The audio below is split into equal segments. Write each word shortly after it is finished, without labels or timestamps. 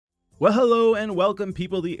Well, hello and welcome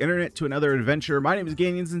people of the internet to another adventure. My name is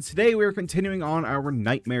Ganyonz and today we are continuing on our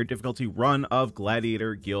nightmare difficulty run of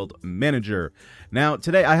Gladiator Guild Manager. Now,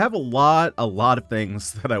 today I have a lot of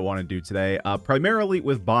things that I want to do today, primarily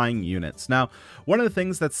with buying units. Now, one of the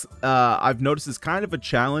things that's I've noticed is kind of a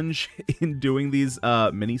challenge in doing these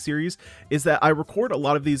mini-series is that I record a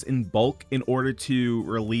lot of these in bulk in order to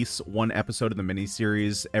release one episode of the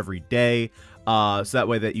mini-series every day. So that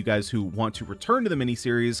way that you guys who want to return to the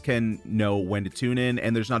miniseries can know when to tune in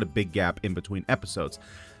and there's not a big gap in between episodes.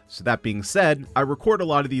 So that being said, I record a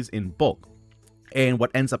lot of these in bulk. And what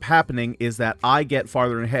ends up happening is that I get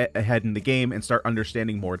farther ahead in the game and start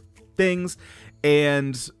understanding more things.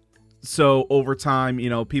 And so over time, you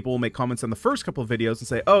know, people will make comments on the first couple of videos and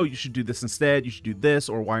say, oh, you should do this instead, you should do this,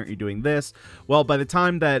 or why aren't you doing this? Well, by the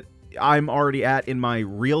time that I'm already in my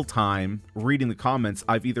real time reading the comments,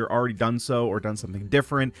 I've either already done so or done something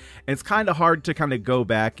different, and it's kind of hard to kind of go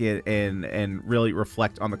back and really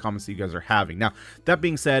reflect on the comments that you guys are having. Now, that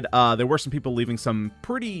being said, there were some people leaving some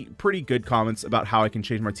pretty good comments about how I can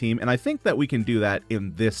change my team, and I think that we can do that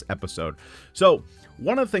in this episode. So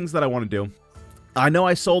one of the things that I want to do, I know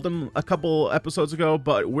I sold them a couple episodes ago,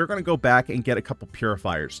 but we're going to go back and get a couple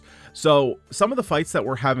purifiers. So some of the fights that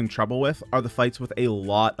we're having trouble with are the fights with a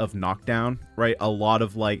lot of knockdown, right? A lot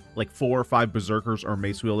of like 4 or 5 berserkers or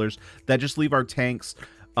mace wielders that just leave our tanks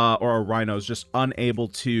or our rhinos just unable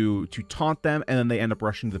to taunt them, and then they end up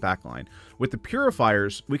rushing to the backline. With the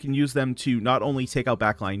purifiers, we can use them to not only take out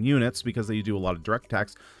backline units because they do a lot of direct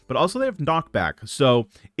attacks, but also they have knockback. So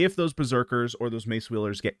if those berserkers or those mace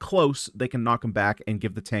wielders get close, they can knock them back and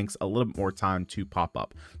give the tanks a little bit more time to pop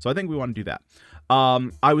up. So I think we want to do that.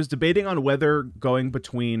 I was debating on whether going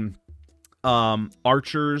between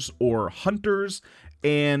archers or hunters,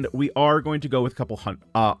 and we are going to go with a couple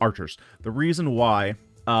archers. The reason why,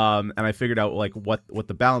 and I figured out like what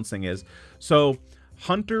the balancing is. So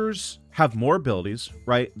hunters have more abilities,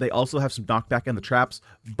 right? They also have some knockback in the traps,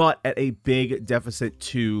 but at a big deficit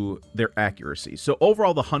to their accuracy. So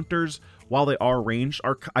overall, the hunters, while they are ranged,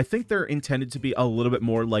 I think they're intended to be a little bit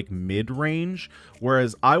more like mid-range,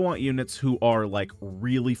 whereas I want units who are like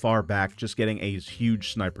really far back, just getting a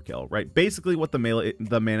huge sniper kill, right? Basically what the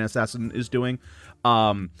man assassin is doing,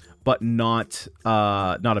 but not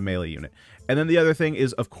a melee unit. And then the other thing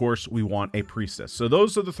is, of course, we want a priestess. So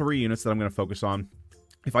those are the 3 units that I'm going to focus on.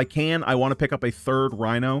 If I can, I want to pick up a 3rd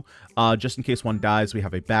rhino, just in case one dies, we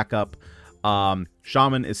have a backup.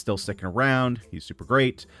 Shaman is still sticking around. He's super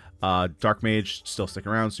great. Dark Mage still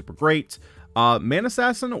sticking around. Super great. Man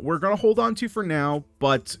Assassin, we're going to hold on to for now,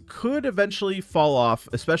 but could eventually fall off,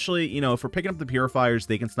 especially, you know, if we're picking up the Purifiers,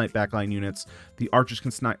 they can snipe backline units. The Archers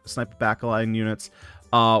can snipe backline units.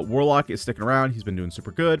 Warlock is sticking around. He's been doing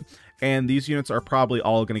super good. And these units are probably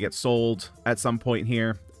all going to get sold at some point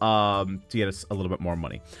here to get us a little bit more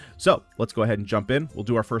money. So let's go ahead and jump in. We'll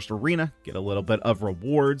do our first arena, get a little bit of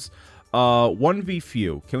rewards. 1v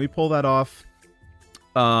few. Can we pull that off?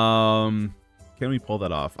 Can we pull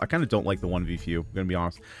that off? I kind of don't like the 1v few, I'm going to be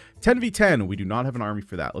honest. 10v10. We do not have an army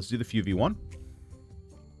for that. Let's do the few v1.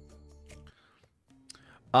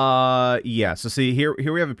 Yeah, so see here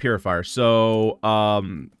we have a purifier. So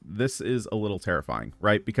this is a little terrifying,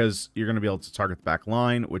 right? Because you're going to be able to target the back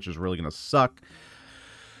line, which is really going to suck.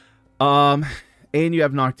 And you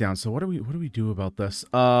have knockdown. So what do we do about this?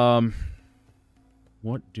 What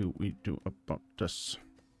do we do about this?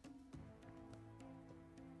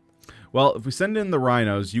 Well, if we send in the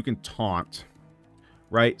rhinos, you can taunt,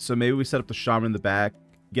 right? So maybe we set up the shaman in the back,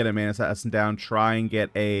 get a man assassin down, try and get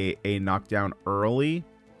a knockdown early.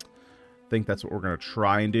 I think that's what we're gonna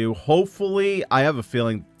try and do. Hopefully, I have a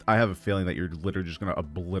feeling that you're literally just gonna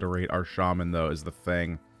obliterate our shaman, though, is the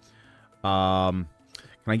thing. Can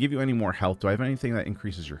I give you any more health? Do I have anything that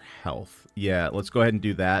increases your health? Yeah, let's go ahead and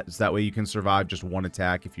do that. So that way you can survive just 1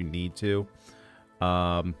 attack if you need to.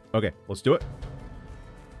 Okay, let's do it.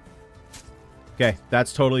 Okay,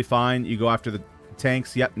 that's totally fine. You go after the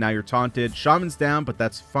tanks. Yep, now you're taunted. Shaman's down, but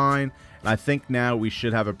that's fine. And I think now we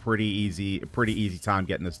should have a pretty easy time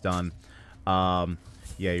getting this done. Yeah,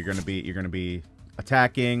 you're gonna be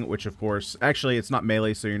attacking, which of course, actually it's not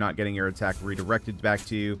melee, so you're not getting your attack redirected back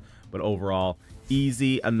to you. But overall,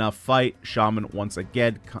 easy enough fight. Shaman once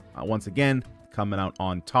again coming out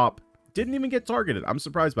on top. Didn't even get targeted. I'm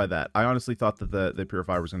surprised by that. I honestly thought that the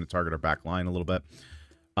purifier was going to target our back line a little bit.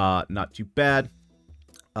 Not too bad.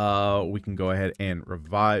 We can go ahead and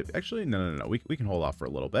revive. Actually, no. We can hold off for a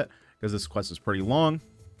little bit because this quest is pretty long.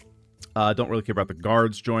 Don't really care about the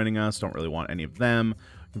guards joining us. Don't really want any of them.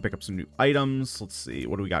 We can pick up some new items. Let's see.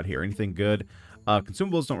 What do we got here? Anything good?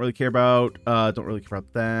 Consumables don't really care about. Don't really care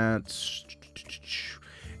about that.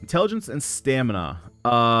 intelligence and stamina.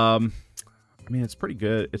 I mean, it's pretty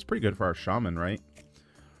good. It's pretty good for our shaman, right?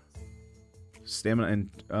 Stamina and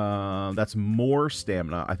that's more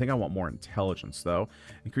stamina. I think I want more intelligence though.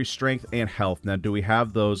 Increased strength and health. Now, do we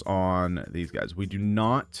have those on these guys? We do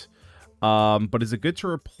not. But is it good to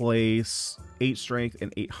replace 8 strength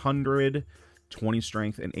and 800, 20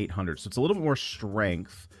 strength and 800? So it's a little bit more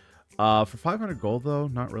strength. For 500 gold though,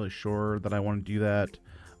 not really sure that I want to do that.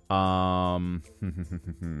 We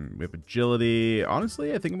have agility.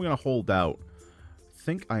 Honestly, I think I'm going to hold out.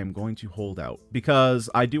 I am going to hold out because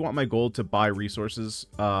I do want my gold to buy resources,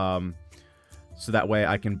 so that way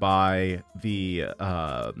I can buy the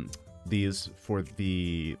these for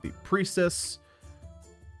the priestess.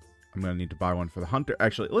 I'm gonna need to buy one for the hunter.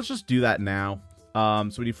 Actually, let's just do that now.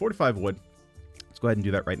 So we need 45 wood. Let's go ahead and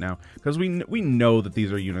do that right now because we know that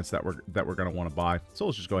these are units that we're gonna want to buy. So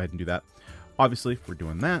let's just go ahead and do that. Obviously, we're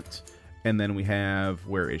doing that, and then we have,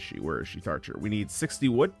 where is she? Where is she, Archer? We need 60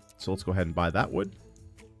 wood. So let's go ahead and buy that wood.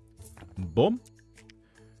 Boom.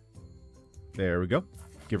 There we go.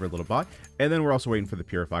 Give her a little buy. And then we're also waiting for the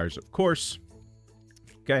purifiers, of course.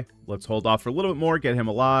 Okay, let's hold off for a little bit more. Get him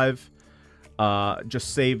alive.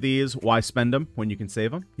 Just save these. Why spend them when you can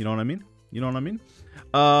save them? You know what I mean? You know what I mean?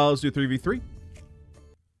 Let's do 3v3.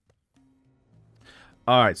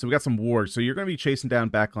 Alright, so we got some wards. So you're going to be chasing down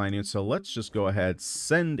backline units. So let's just go ahead.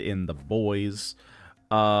 Send in the boys.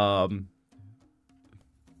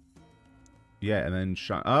 Yeah, and then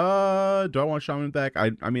do I want Shaman back?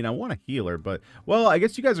 I mean, I want a healer, but well, I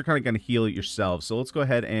guess you guys are kind of going to heal it yourselves. So let's go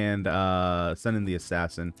ahead and send in the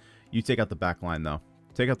assassin. You take out the back line though.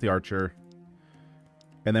 Take out the archer.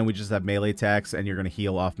 And then we just have melee attacks, and you're going to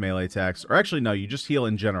heal off melee attacks. Or actually, no, you just heal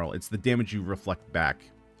in general. It's the damage you reflect back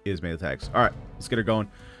is melee attacks. All right, let's get her going.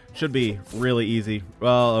 Should be really easy.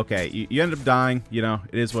 Well, okay, you end up dying. You know,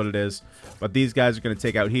 it is what it is. But these guys are going to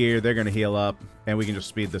take out here. They're going to heal up, and we can just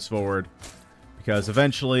speed this forward. Because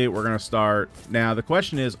eventually we're going to start. Now, the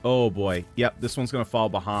question is, oh boy. Yep, this one's going to fall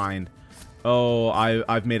behind. Oh,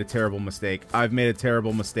 I've made a terrible mistake. I've made a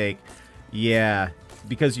terrible mistake. Yeah,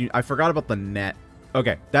 because I forgot about the net.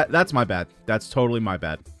 Okay, that's my bad. That's totally my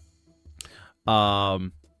bad. And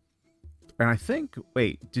I think,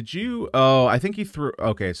 wait, did you? Oh, I think he threw.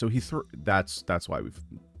 Okay, so he threw. That's why we've.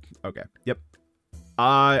 Okay, yep.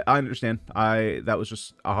 I understand. That was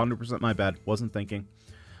just 100% my bad. Wasn't thinking.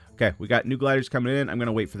 Okay, we got new gladiators coming in. I'm going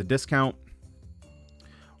to wait for the discount.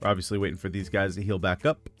 We're obviously waiting for these guys to heal back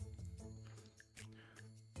up.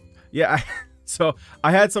 Yeah, so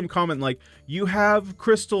I had some comment like, you have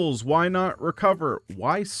crystals, why not recover?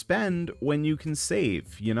 Why spend when you can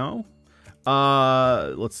save, you know?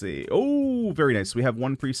 Let's see. Oh, very nice. We have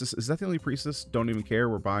one priestess. Is that the only priestess? Don't even care.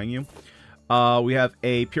 We're buying you. We have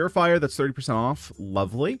a purifier that's 30% off.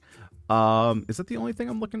 Lovely. Is that the only thing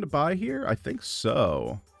I'm looking to buy here? I think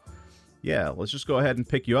so. Yeah, let's just go ahead and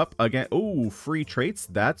pick you up again. Oh, free traits.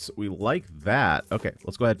 We like that. Okay,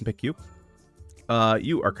 let's go ahead and pick you.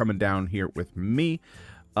 You are coming down here with me.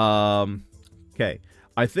 Okay.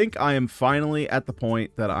 I think I am finally at the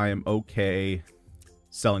point that I am okay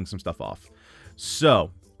selling some stuff off.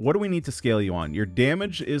 So, what do we need to scale you on? Your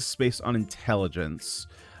damage is based on intelligence.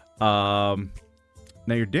 Now,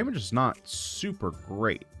 your damage is not super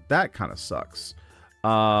great. That kind of sucks.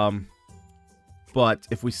 But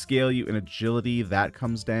if we scale you in agility, that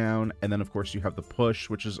comes down. And then, of course, you have the push,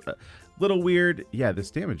 which is a little weird. Yeah,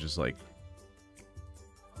 this damage is, like,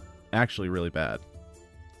 actually really bad.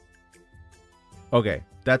 Okay,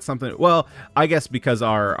 that's something. Well, I guess because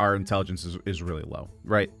our intelligence is really low,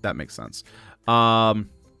 right? That makes sense.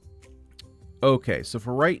 Okay, so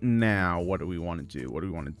for right now, what do we want to do? What do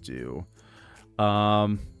we want to do?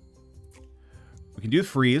 We can do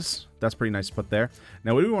freeze. That's pretty nice to put there.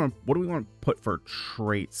 Now, what do we want to put for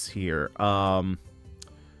traits here?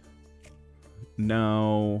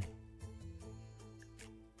 No.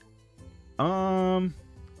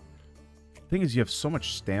 Thing is, you have so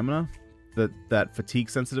much stamina that fatigue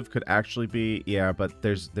sensitive could actually be, yeah, but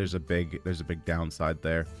there's a big downside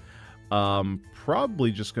there.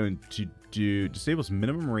 Probably just going to do disables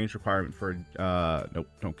minimum range requirement for nope,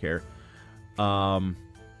 don't care.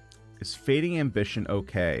 Is Fading Ambition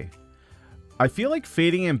okay? I feel like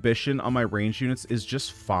Fading Ambition on my range units is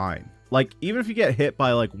just fine. Like, even if you get hit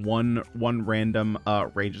by like one random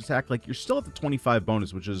range attack, like you're still at the 25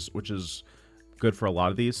 bonus, which is good for a lot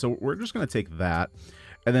of these. So we're just gonna take that.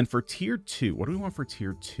 And then for tier 2, what do we want for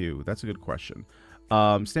tier 2? That's a good question.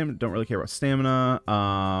 Stamina, don't really care about stamina.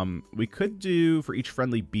 We could do for each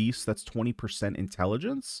friendly beast, that's 20%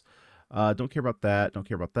 intelligence. Don't care about that. Don't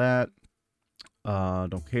care about that.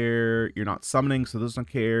 Don't care. You're not summoning, so those don't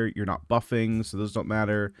care. You're not buffing, so those don't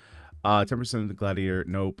matter. 10% of the gladiator,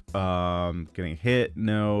 nope. Getting hit,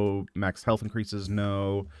 no. Max health increases,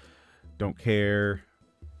 no. Don't care.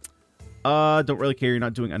 Don't really care. You're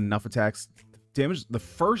not doing enough attacks. Damage, the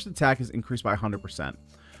first attack is increased by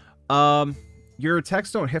 100%. Your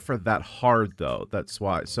attacks don't hit for that hard, though. That's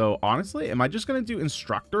why. So, honestly, am I just going to do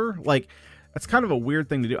Instructor? Like, that's kind of a weird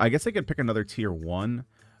thing to do. I guess I could pick another tier 1.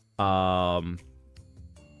 For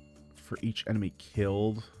each enemy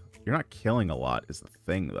killed. You're not killing a lot is the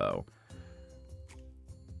thing, though.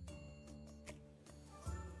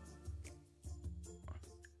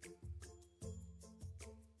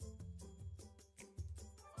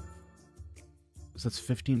 So that's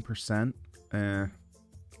 15%.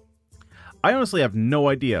 I honestly have no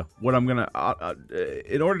idea what I'm gonna.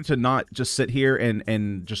 In order to not just sit here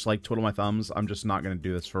and just like twiddle my thumbs, I'm just not gonna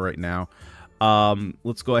do this for right now.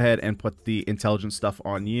 Let's go ahead and put the intelligence stuff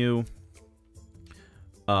on you.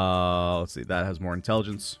 Let's see, that has more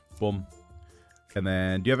intelligence. Boom. And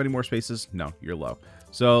then, do you have any more spaces? No, you're low.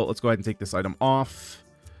 So let's go ahead and take this item off.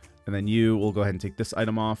 And then you will go ahead and take this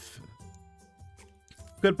item off.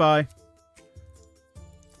 Goodbye.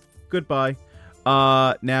 Goodbye.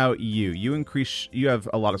 Now you increase, you have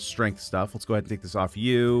a lot of strength stuff. Let's go ahead and take this off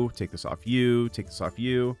you, take this off you, take this off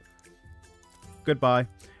you. Goodbye.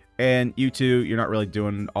 And you two, you're not really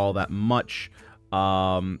doing all that much.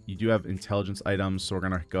 You do have intelligence items, so we're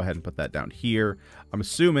gonna go ahead and put that down here. I'm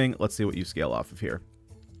assuming, let's see what you scale off of here.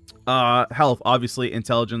 Health, obviously,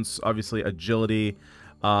 intelligence, obviously, agility.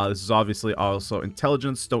 This is obviously also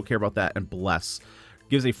intelligence, don't care about that, and bless.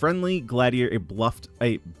 Gives a friendly gladiator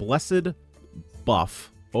a blessed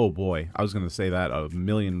buff. Oh boy, I was going to say that a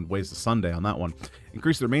million ways to Sunday on that one.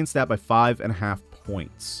 Increase their main stat by 5.5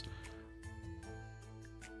 points.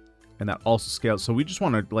 And that also scales. So we just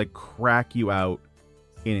want to like crack you out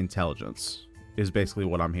in intelligence is basically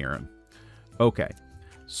what I'm hearing. Okay.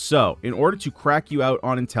 So in order to crack you out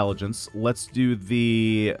on intelligence, let's do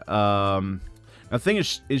the... now the thing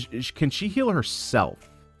is, can she heal herself?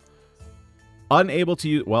 Unable to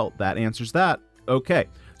use... Well, that answers that. Okay.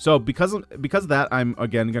 So because of that, I'm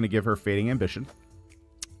again going to give her Fading Ambition.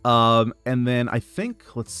 And then I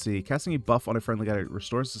think, let's see, casting a buff on a friendly guy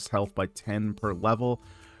restores his health by 10 per level.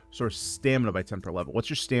 Restores stamina by 10 per level. What's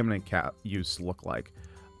your stamina use look like?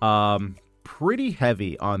 Pretty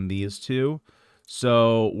heavy on these two.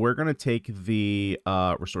 So we're going to take the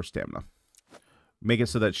restore stamina. Make it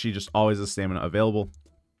so that she just always has stamina available.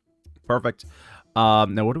 Perfect.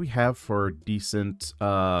 Now, what do we have for decent...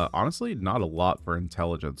 honestly, not a lot for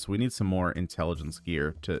intelligence. We need some more intelligence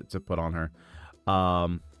gear to put on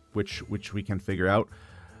her. Which we can figure out.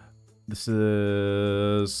 This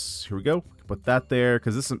is... Here we go. Put that there,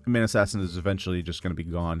 because this main assassin is eventually just going to be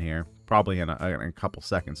gone here. Probably in a couple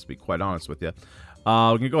seconds, to be quite honest with you.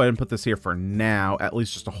 We're going to go ahead and put this here for now, at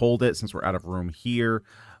least just to hold it, since we're out of room here.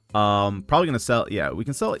 Probably gonna sell, yeah, we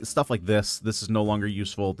can sell stuff like this. This is no longer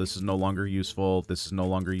useful. This is no longer useful. This is no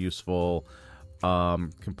longer useful.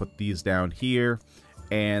 Can put these down here,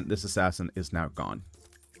 and this assassin is now gone.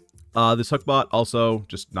 This hookbot also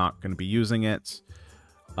just not gonna be using it.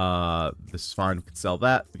 This is fine. We can sell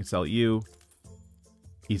that. We can sell you.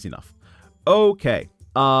 Easy enough. Okay.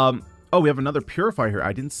 Oh, we have another purifier here.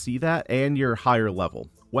 I didn't see that, and you're higher level.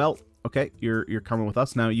 Well. Okay, you're coming with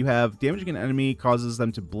us now. You have damaging an enemy causes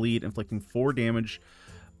them to bleed, inflicting 4 damage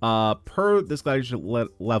per this gladiator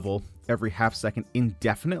level every half second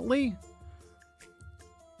indefinitely.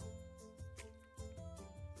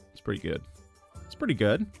 It's pretty good. It's pretty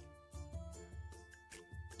good.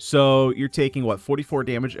 So you're taking what, 44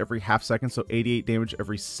 damage every half second, so 88 damage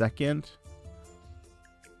every second.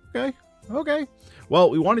 Okay, okay. Well,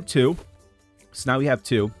 we wanted 2, so now we have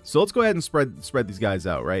 2. So let's go ahead and spread these guys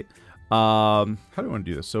out, right? How do we want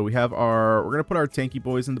to do this? So we have we're going to put our tanky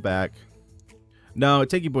boys in the back. No,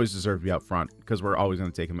 tanky boys deserve to be out front because we're always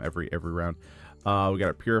going to take them every round. We got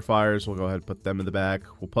our purifiers. We'll go ahead and put them in the back.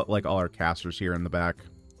 We'll put like all our casters here in the back.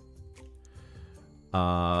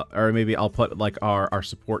 Or maybe I'll put like our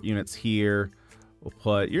support units here. We'll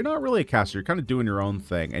put, you're not really a caster. You're kind of doing your own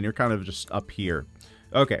thing and you're kind of just up here.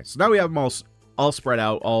 Okay. So now we have them all spread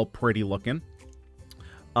out, all pretty looking.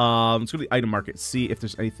 Let's go to the item market, see if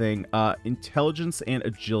there's anything. Intelligence and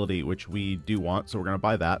agility, which we do want, so we're going to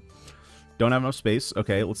buy that. Don't have enough space.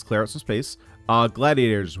 Okay, let's clear out some space.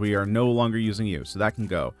 Gladiators, we are no longer using you, so that can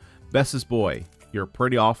go. Bestest boy, you're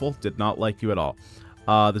pretty awful. Did not like you at all.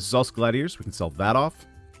 This is also gladiators. We can sell that off.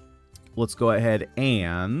 Let's go ahead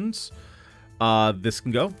and... this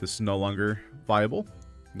can go. This is no longer viable.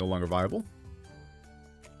 No longer viable.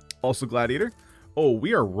 Also gladiator. Oh,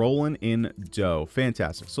 we are rolling in dough.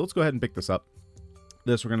 Fantastic. So let's go ahead and pick this up.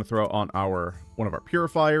 This we're going to throw on one of our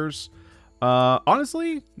purifiers.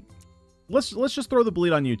 Honestly, let's just throw the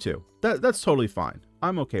bleed on you too. That's totally fine.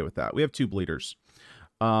 I'm okay with that. We have 2 bleeders.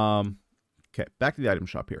 Okay, back to the item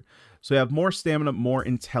shop here. So we have more stamina, more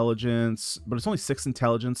intelligence, but it's only 6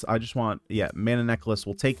 intelligence. I just want, yeah, mana necklace.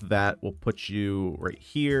 We'll take that. We'll put you right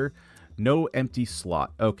here. No empty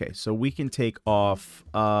slot. Okay, so we can take off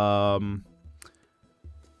mana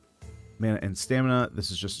and stamina.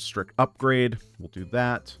 This is just a strict upgrade. We'll do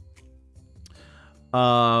that.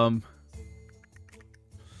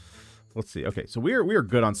 Let's see. Okay, so we are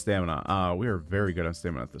good on stamina. We are very good on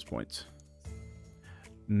stamina at this point.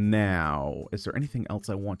 Now, is there anything else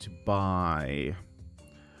I want to buy?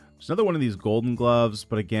 There's another one of these golden gloves,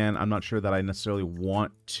 but again, I'm not sure that I necessarily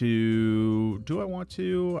want to. Do I want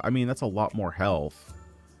to? I mean, that's a lot more health.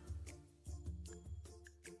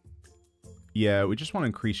 Yeah, we just want to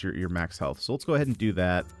increase your max health. So let's go ahead and do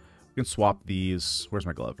that. We can swap these. Where's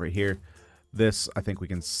my glove? Right here. This, I think we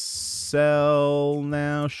can sell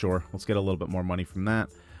now. Sure. Let's get a little bit more money from that.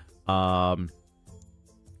 Okay.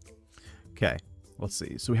 Let's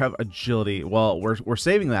see. So we have agility. Well, we're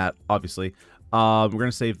saving that, obviously. We're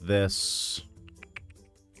going to save this.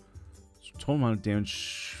 So total amount of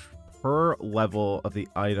damage per level of the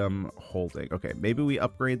item holding. Okay, maybe we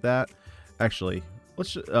upgrade that. Actually,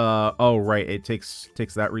 let's just, oh, right. It takes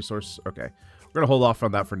that resource. Okay. We're going to hold off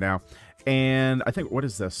on that for now. And I think, what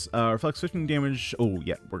is this? Reflects 15 damage. Oh,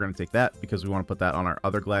 yeah. We're going to take that because we want to put that on our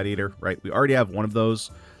other gladiator, right? We already have one of those.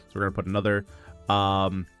 So we're going to put another.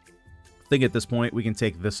 I think at this point we can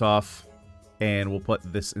take this off and we'll put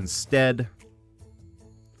this instead.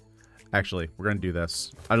 Actually, we're going to do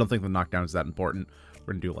this. I don't think the knockdown is that important.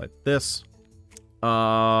 We're going to do it like this.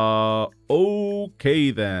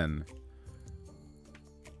 Okay then.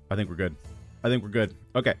 I think we're good. I think we're good.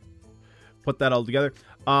 Okay. Put that all together.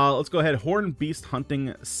 Let's go ahead. Horned beast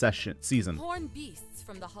hunting season. Horned beasts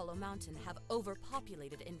from the Hollow Mountain have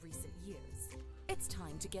overpopulated in recent years. It's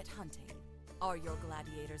time to get hunting. Are your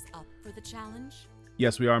gladiators up for the challenge?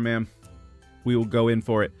 Yes, we are, ma'am. We will go in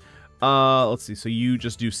for it. Let's see. So you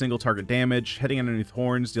just do single target damage, heading underneath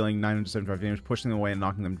horns, dealing 975 damage, pushing them away and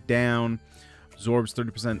knocking them down. Absorbs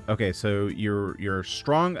 30%. Okay, so you're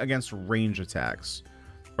strong against range attacks,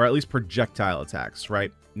 or at least projectile attacks,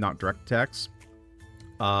 right? Not direct attacks.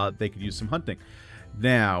 They could use some hunting.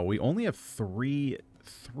 Now we only have three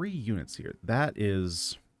units here. That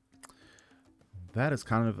is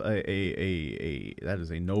kind of that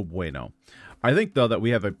is a no bueno. I think though that we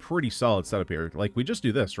have a pretty solid setup here. Like we just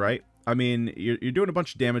do this, right? I mean, you're doing a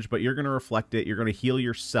bunch of damage, but you're going to reflect it. You're going to heal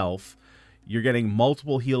yourself. You're getting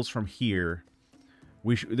multiple heals from here.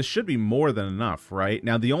 This should be more than enough, right?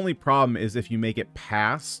 Now the only problem is if you make it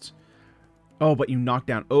past. Oh, but you knock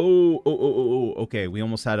down. Oh. Okay, we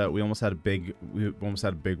almost had a big rip. Almost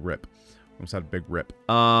had a big rip.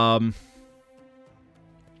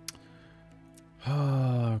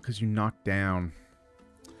 Because you knocked down.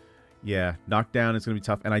 Yeah, knockdown is gonna be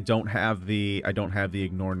tough, and I don't have the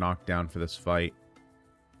ignore knockdown for this fight.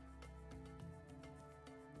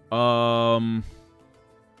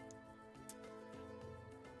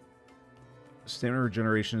 Stamina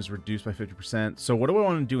regeneration is reduced by 50%. So what do I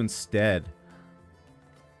want to do instead?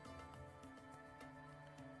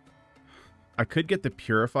 I could get the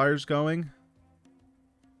purifiers going.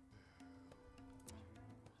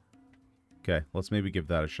 Okay, let's maybe give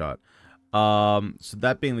that a shot. So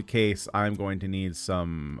that being the case, I'm going to need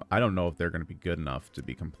some. I don't know if they're going to be good enough, to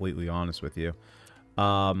be completely honest with you.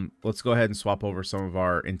 Let's go ahead and swap over some of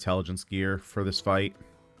our intelligence gear for this fight.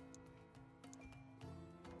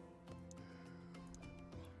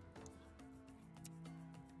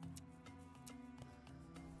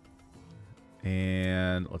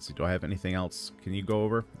 And let's see, do I have anything else? Can you go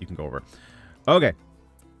over? You can go over. Okay.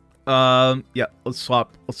 Yeah, let's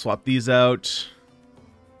swap these out.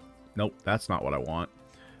 Nope, that's not what I want.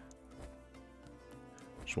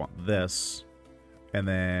 Just want this. And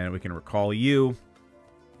then we can recall you.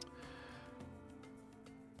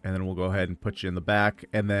 And then we'll go ahead and put you in the back.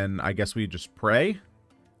 And then I guess we just pray.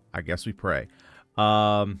 I guess we pray.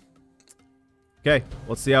 Okay,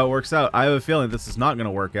 let's see how it works out. I have a feeling this is not going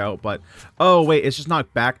to work out, but... Oh, wait, it's just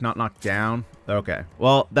knocked back, not knocked down. Okay,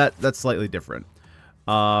 well, that's slightly different.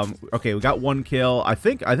 Okay, we got one kill. I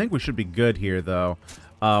think we should be good here, though.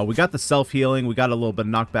 We got the self-healing. We got a little bit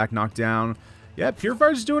of knockback, knockdown. Yeah,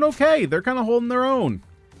 Purifier's doing okay. They're kind of holding their own.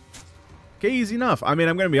 Okay, easy enough. I mean,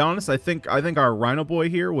 I'm going to be honest. I think our Rhino boy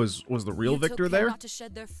here was the real victor there. Not to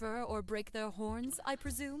shed their fur or break their horns, I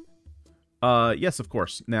presume? Yes, of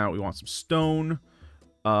course. Now we want some stone.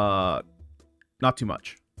 Not too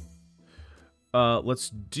much.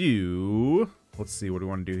 Let's see, what do we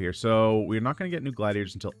want to do here? So we're not going to get new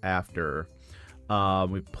gladiators until after. We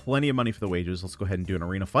have plenty of money for the wages. Let's go ahead and do an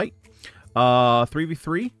arena fight.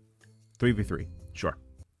 3v3? 3v3. Sure.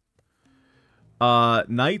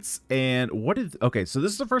 Knights and what is... Okay, so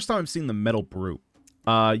this is the first time I've seen the metal brute.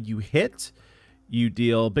 You hit, you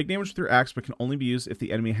deal big damage with your axe, but can only be used if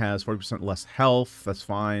the enemy has 40% less health. That's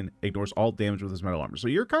fine. Ignores all damage with his metal armor. So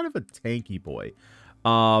you're kind of a tanky boy.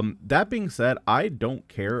 That being said, I don't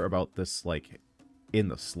care about this, like, in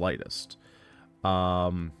the slightest.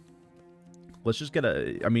 Let's just get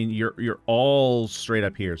I mean, you're all straight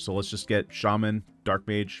up here, so let's just get Shaman, Dark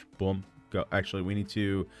Mage, boom, go. Actually, we need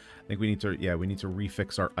to, we need to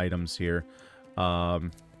refix our items here.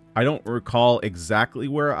 I don't recall exactly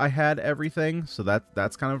where I had everything, so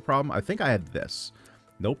that's kind of a problem. I think I had this.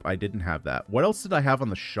 Nope, I didn't have that. What else did I have on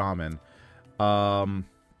the Shaman?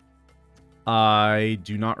 I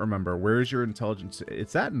do not remember. Where is your intelligence?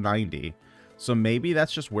 It's at 90. So maybe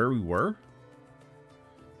that's just where we were?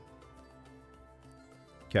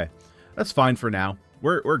 Okay. That's fine for now.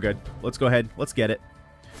 We're good. Let's go ahead. Let's get it.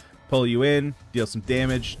 Pull you in. Deal some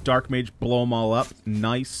damage. Dark Mage, blow them all up.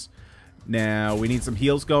 Nice. Now, we need some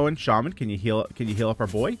heals going. Shaman, can you heal up our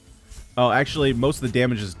boy? Oh, actually, most of the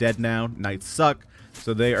damage is dead now. Knights suck.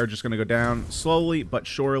 So they are just going to go down slowly but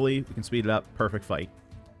surely. We can speed it up. Perfect fight.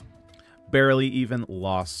 Barely even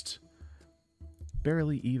lost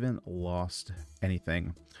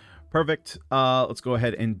anything. Perfect. Let's go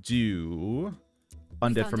ahead and do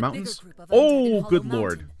Undead for Mountains. Oh, good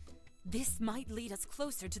lord. This might lead us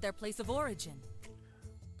closer to their place of origin.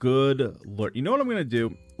 Good lord. You know what I'm going to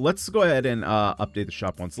do? Let's go ahead and update the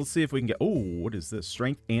shop once. Let's see if we can get... Oh, what is this?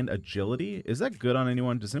 Strength and agility? Is that good on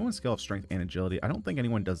anyone? Does anyone scale off strength and agility? I don't think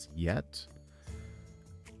anyone does yet.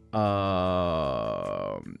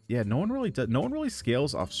 Yeah, no one really does. No one really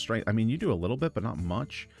scales off strength. I mean, you do a little bit, but not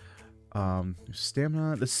much.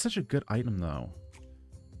 Stamina. This is such a good item, though.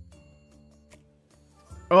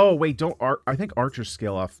 Oh wait, don't I think archers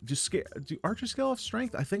scale off. Do archers scale off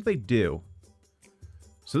strength? I think they do.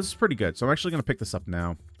 So this is pretty good. So I'm actually gonna pick this up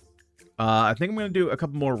now. I think I'm gonna do a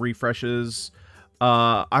couple more refreshes.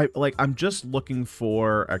 I'm just looking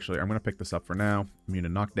for. Actually, I'm gonna pick this up for now. Immune to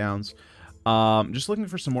knockdowns. Just looking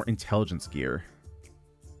for some more intelligence gear.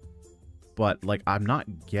 But, like, I'm not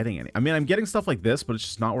getting any. I mean, I'm getting stuff like this, but it's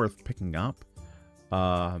just not worth picking up.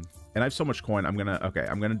 And I have so much coin. I'm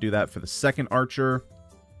gonna do that for the second archer.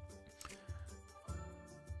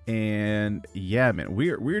 And yeah, man,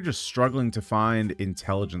 we're just struggling to find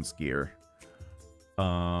intelligence gear.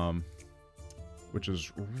 Which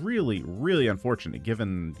is really, really unfortunate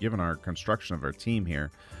given our construction of our team here.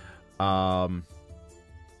 We can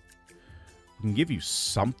give you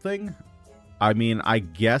something. I mean, I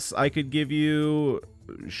guess I could give you...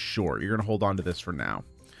 Sure, you're going to hold on to this for now.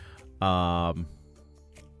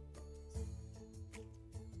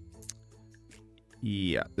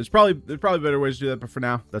 Yeah, there's probably better ways to do that, but for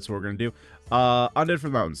now, that's what we're going to do. Undead for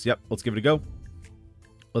the Mountains. Yep, let's give it a go.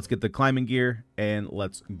 Let's get the climbing gear, and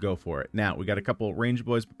let's go for it. Now, we got a couple range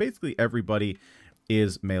boys, but basically everybody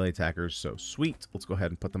is melee attackers, so sweet. Let's go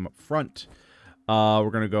ahead and put them up front.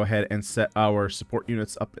 We're going to go ahead and set our support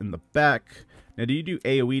units up in the back. Now, do you do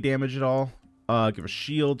AoE damage at all? Give a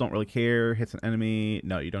shield, don't really care. Hits an enemy.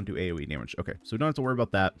 No, you don't do AoE damage. Okay, so we don't have to worry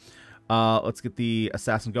about that. Let's get the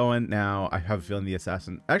assassin going. Now, I have a feeling the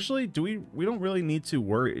assassin... Actually, we don't really need to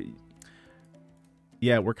worry...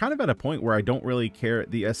 Yeah, we're kind of at a point where I don't really care.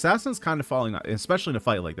 The assassin's kind of falling out, especially in a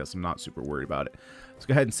fight like this. I'm not super worried about it. Let's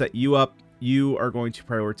go ahead and set you up. You are going to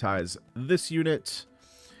prioritize this unit.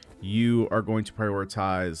 You are going to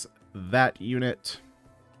prioritize that unit.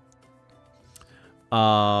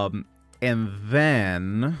 And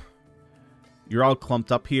then you're all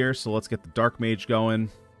clumped up here, so let's get the Dark Mage going.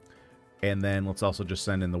 And then let's also just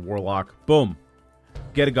send in the Warlock. Boom.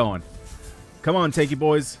 Get it going. Come on, tanky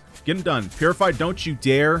boys. Get them done. Purified, don't you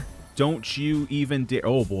dare. Don't you even dare.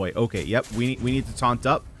 Oh, boy. Okay, yep. We need to taunt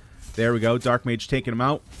up. There we go. Dark Mage taking them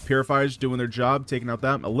out. Purifiers doing their job, taking out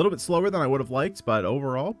them. A little bit slower than I would have liked, but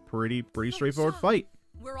overall, pretty straightforward fight.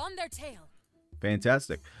 We're on their tail.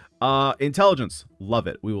 Fantastic. Intelligence. Love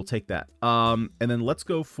it. We will take that. And then let's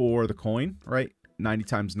go for the coin, right? 90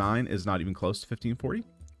 times 9 is not even close to 1540.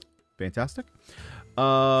 Fantastic.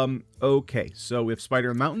 Okay, so we have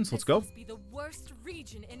Spider in the Mountains. Let's go. This must be the worst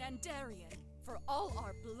region in Andarian. For all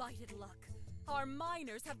our blighted luck, our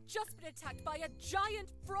miners have just been attacked by a giant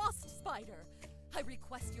frost spider. I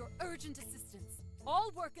request your urgent assistance.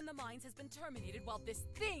 All work in the mines has been terminated while this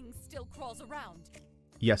thing still crawls around.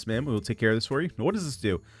 Yes, ma'am. We will take care of this for you. What does this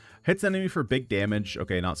do? Hits enemy for big damage.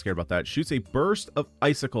 Okay, not scared about that. Shoots a burst of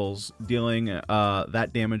icicles, dealing that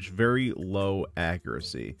damage, very low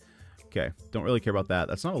accuracy. Okay, don't really care about that.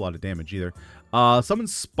 That's not a lot of damage either. Summon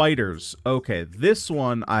spiders. Okay, this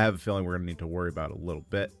one I have a feeling we're going to need to worry about a little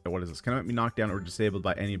bit. What is this? Cannot be knocked down or disabled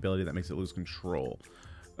by any ability that makes it lose control.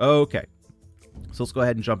 Okay, so let's go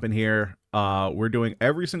ahead and jump in here. We're doing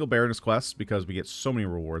every single Baroness quest because we get so many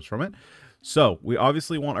rewards from it. So, we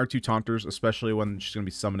obviously want our 2 taunters, especially when she's going to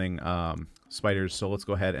be summoning spiders. So, let's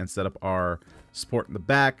go ahead and set up our support in the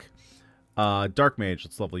back. Dark Mage,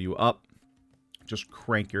 let's level you up. Just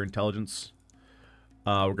crank your intelligence.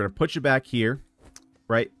 We're going to put you back here,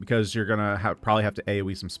 right? Because you're going to probably have to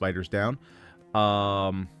AoE some spiders down.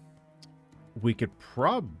 We could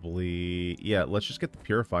probably... Yeah, let's just get the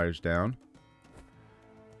purifiers down.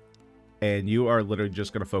 And you are literally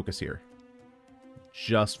just going to focus here.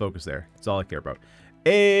 Just focus there. That's all I care about.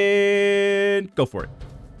 And go for it.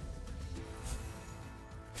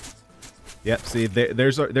 Yep, see,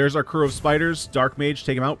 there's our crew of spiders. Dark Mage,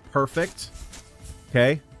 take him out. Perfect.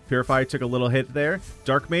 Okay, Purifier took a little hit there.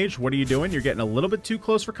 Dark Mage, what are you doing? You're getting a little bit too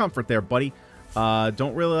close for comfort there, buddy.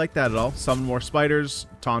 Don't really like that at all. Summon more spiders.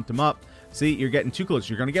 Taunt them up. See, you're getting too close.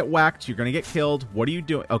 You're going to get whacked. You're going to get killed. What are you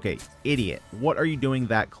doing? Okay, idiot. What are you doing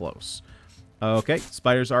that close? Okay,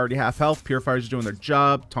 spiders are already half health. Purifiers are doing their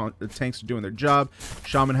job. The tanks are doing their job.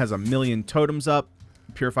 Shaman has a million totems up.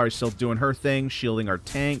 Purifier's still doing her thing, shielding our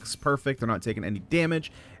tanks. Perfect. They're not taking any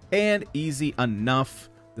damage. And easy enough.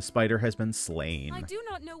 The spider has been slain. I do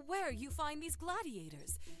not know where you find these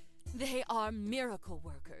gladiators. They are miracle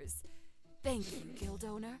workers. Thank you, guild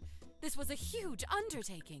owner. This was a huge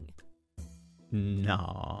undertaking.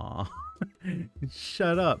 Nah.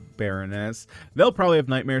 Shut up, Baroness. They'll probably have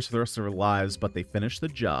nightmares for the rest of their lives, but they finished the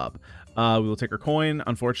job. We will take our coin.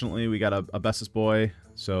 Unfortunately, we got a Bessus boy,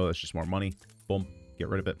 so that's just more money. Boom. Get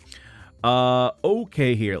rid of it.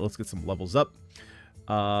 Okay, here. Let's get some levels up.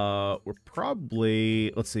 We're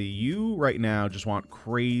probably... Let's see. You right now just want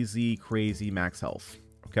crazy, crazy max health.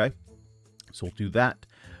 Okay? So we'll do that.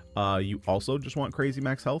 You also just want crazy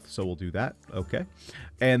max health, so we'll do that. Okay.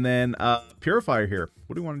 And then, Purifier here.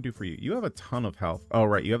 What do we want to do for you? You have a ton of health. Oh,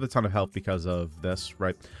 right. You have a ton of health because of this,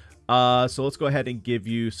 right? So let's go ahead and give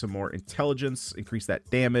you some more intelligence. Increase that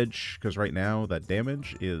damage, because right now, that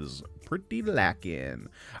damage is pretty lacking.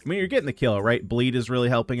 I mean, you're getting the kill, right? Bleed is really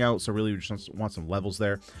helping out, so really we just want some levels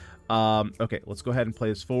there. Okay, let's go ahead and play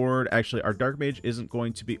this forward. Actually, our Dark Mage isn't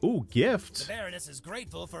going to be... Ooh, gift! The Baroness is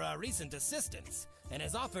grateful for our recent assistance, and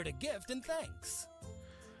has offered a gift in thanks.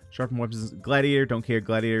 Sharpen weapons. Gladiator, don't care.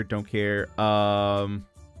 Gladiator, don't care. I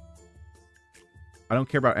don't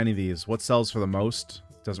care about any of these. What sells for the most?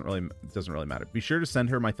 Doesn't really matter. Be sure to send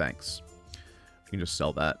her my thanks. You can just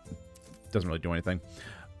sell that. Doesn't really do anything.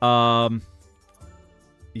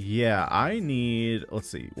 Yeah, I need... Let's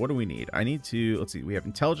see. What do we need? I need to... Let's see. We have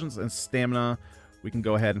intelligence and stamina. We can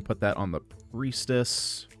go ahead and put that on the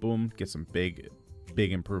Priestess. Boom. Get some big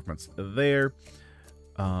improvements there.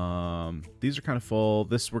 These are kind of full.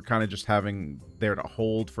 This we're kind of just having there to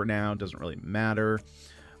hold for now. Doesn't really matter.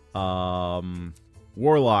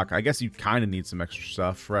 Warlock. I guess you kind of need some extra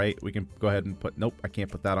stuff, right? We can go ahead and put... Nope, I can't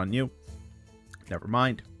put that on you. Never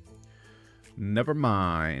mind. Never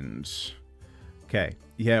mind. Okay.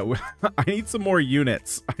 Yeah, I need some more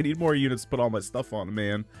units. I need more units to put all my stuff on,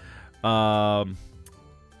 man.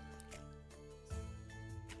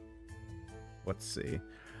 Let's see.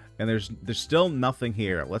 And there's still nothing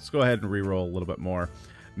here. Let's go ahead and reroll a little bit more.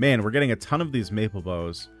 Man, we're getting a ton of these maple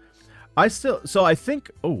bows. So I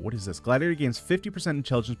think... Oh, what is this? Gladiator gains 50%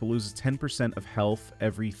 intelligence but loses 10% of health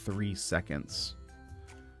every 3 seconds.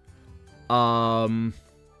 I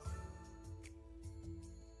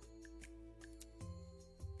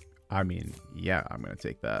mean, yeah, I'm going to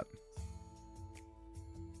take that.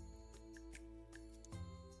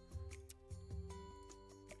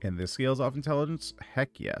 And this scales off intelligence?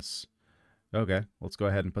 Heck yes. Okay, let's go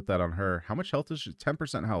ahead and put that on her. How much health is she?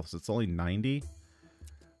 10% health, so it's only 90.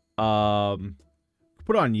 Put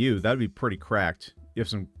it on you. That'd be pretty cracked. You have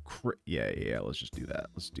some... Yeah, let's just do that.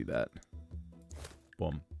 Let's do that.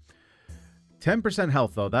 Boom. 10%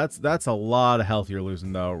 health, though. That's a lot of health you're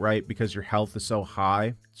losing, though, right? Because your health is so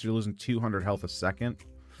high. So you're losing 200 health a second.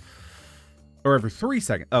 Or every 3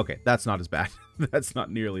 seconds. Okay, that's not as bad. That's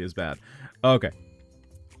not nearly as bad. Okay.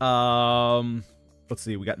 Let's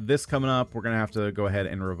see. We got this coming up. We're going to have to go ahead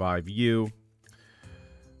and revive you.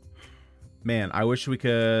 Man, I wish we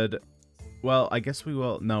could... Well, I guess we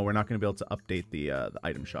will... No, we're not going to be able to update the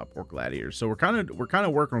item shop or gladiators. So we're kind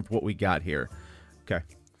of working with what we got here. Okay,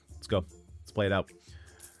 let's go. Let's play it out.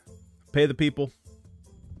 Pay the people.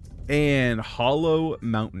 And Hollow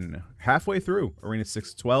Mountain. Halfway through. Arena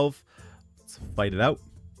 6-12. Let's fight it out.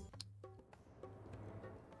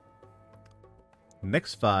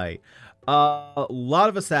 Next fight. A lot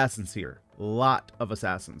of assassins here. Lot of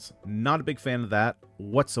assassins. Not a big fan of that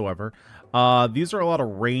whatsoever. These are a lot of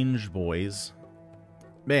range boys.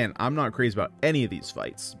 Man, I'm not crazy about any of these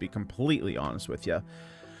fights, to be completely honest with you.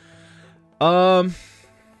 What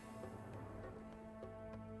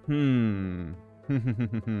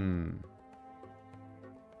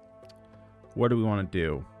do we want to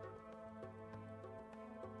do?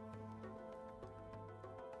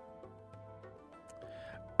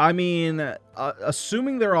 I mean,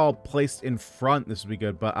 assuming they're all placed in front, this would be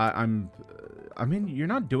good. But I mean, you're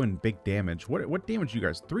not doing big damage. What damage you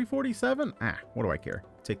guys? 347? Ah, what do I care?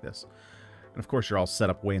 Take this. And of course, you're all set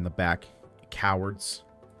up way in the back. You cowards.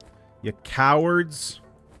 You cowards.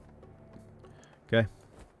 Okay.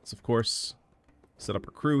 Let's, of course, set up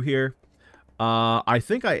a crew here. I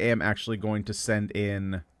think I am actually going to send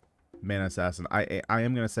in Man Assassin. I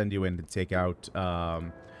am going to send you in to take out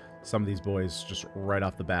some of these boys just right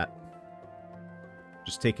off the bat.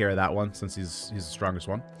 Just take care of that one since he's the strongest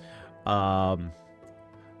one.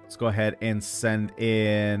 Let's go ahead and send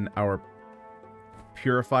in our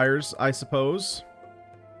purifiers, I suppose.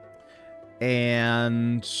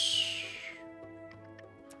 And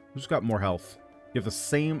who's got more health? You have the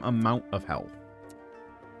same amount of health.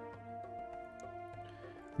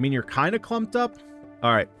 I mean, you're kind of clumped up.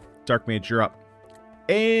 All right, Dark Mage, you're up.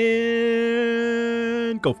 And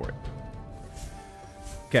go for it.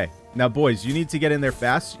 Okay, now boys, you need to get in there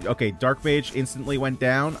fast. Okay, Dark Mage instantly went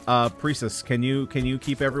down. Priestess, can you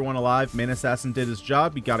keep everyone alive? Man Assassin did his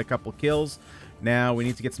job. He got a couple kills. Now we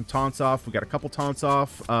need to get some taunts off. We got a couple taunts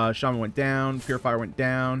off. Shaman went down. Purifier went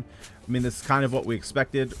down. I mean, this is kind of what we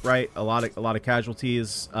expected, right? A lot of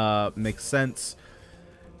casualties. Makes sense.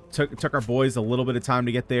 Took our boys a little bit of time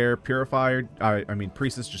to get there. Purifier, I mean,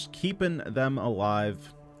 Priestess, just keeping them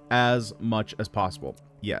alive as much as possible.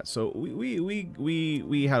 Yeah, so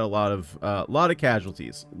we had a lot of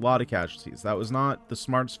casualties. A lot of casualties. That was not the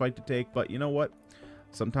smartest fight to take, but you know what?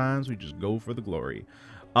 Sometimes we just go for the glory.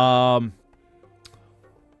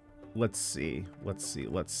 Let's see.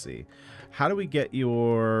 How do we get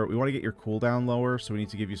your... We want to get your cooldown lower, so we need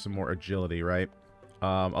to give you some more agility, right?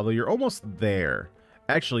 Although you're almost there.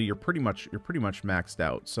 Actually, you're pretty much maxed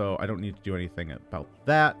out, so I don't need to do anything about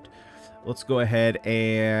that. Let's go ahead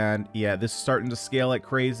and... Yeah, this is starting to scale like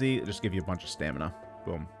crazy. It'll just give you a bunch of stamina.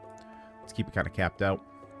 Boom. Let's keep it kind of capped out.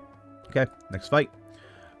 Okay, next fight.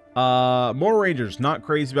 More Rangers. Not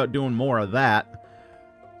crazy about doing more of that.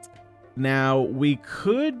 Now, we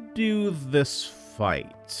could do this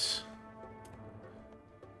fight.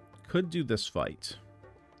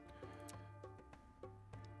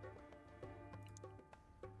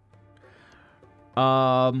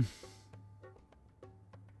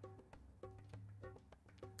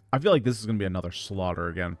 I feel like this is going to be another slaughter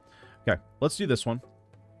again. Okay, let's do this one.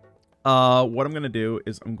 What I'm going to do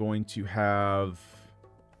is I'm going to have...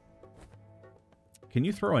 Can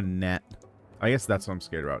you throw a net? I guess that's what I'm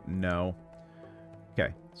scared about. No.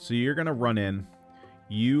 Okay, so you're going to run in.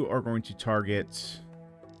 You are going to target...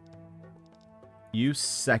 You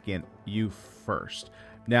second, you first.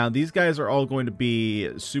 Now, these guys are all going to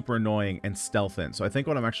be super annoying and stealth in. So I think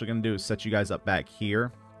what I'm actually going to do is set you guys up back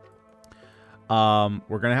here. We're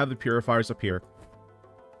going to have the purifiers up here.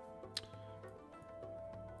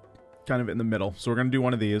 Kind of in the middle. So we're going to do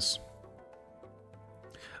one of these.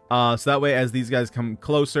 So that way, as these guys come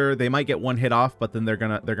closer, they might get one hit off, but then they're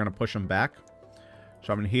gonna push them back.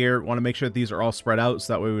 So I'm in here. Want to make sure that these are all spread out,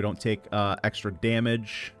 so that way we don't take extra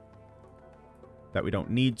damage that we don't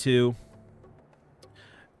need to.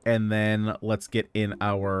 And then let's get in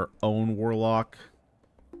our own Warlock.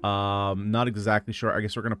 Not exactly sure. I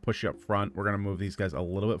guess we're gonna push you up front. We're gonna move these guys a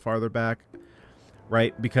little bit farther back,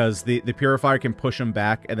 right? Because the Purifier can push them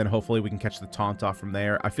back, and then hopefully we can catch the taunt off from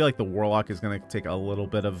there. I feel like the Warlock is going to take a little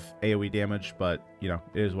bit of AoE damage, but, you know,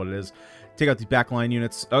 it is what it is. Take out these backline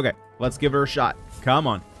units. Okay, let's give her a shot. Come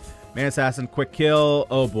on. Man Assassin, quick kill.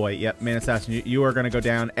 Oh, boy. Yep, Man Assassin, you are going to go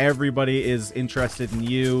down. Everybody is interested in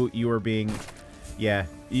you. You are being... Yeah,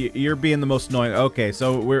 you're being the most annoying. Okay,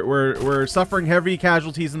 so we're suffering heavy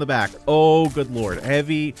casualties in the back. Oh, good lord.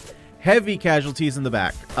 Heavy casualties in the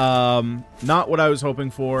back. Not what I was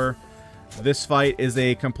hoping for. This fight is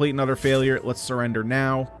a complete and utter failure. Let's surrender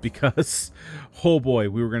now because, oh boy,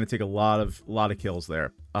 we were going to take a lot of kills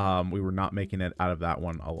there. We were not making it out of that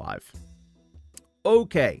one alive.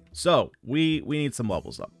 Okay, so we need some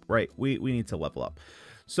levels up, right? We need to level up.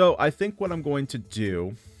 So I think what I'm going to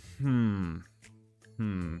do,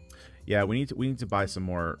 Yeah, we need to buy some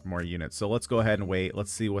more units. So let's go ahead and wait.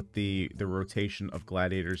 Let's see what the rotation of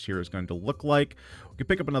gladiators here is going to look like. We could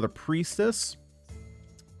pick up another priestess.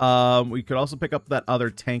 We could also pick up that other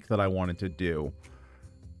tank that I wanted to do.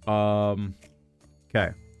 Okay.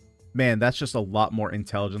 Man, that's just a lot more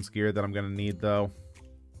intelligence gear that I'm going to need, though.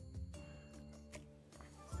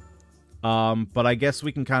 But I guess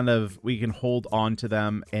we can hold on to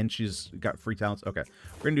them, and she's got free talents. Okay,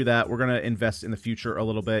 we're gonna do that. We're gonna invest in the future a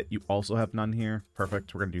little bit. You also have none here.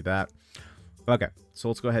 Perfect. We're gonna do that. Okay, so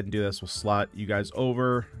let's go ahead and do this. We'll slot you guys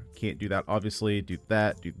over. Can't do that, obviously. Do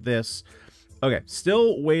that. Do this. Okay,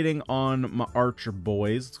 still waiting on my archer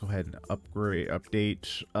boys. Let's go ahead and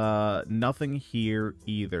update. Nothing here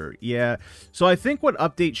either. Yeah, so I think what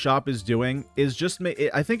Update Shop is doing is just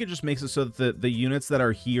I think it just makes it so that the units that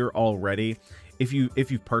are here already, if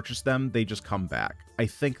you've purchased them, they just come back. I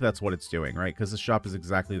think that's what it's doing, right? Because the shop is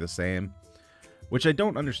exactly the same, which I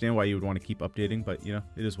don't understand why you would want to keep updating, but you know,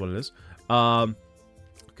 it is what it is.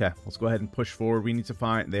 Okay, let's go ahead and push forward. We need to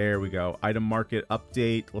find... There we go. Item market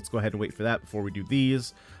update. Let's go ahead and wait for that before we do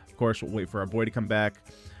these. Of course, we'll wait for our boy to come back.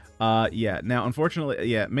 Yeah, now, unfortunately,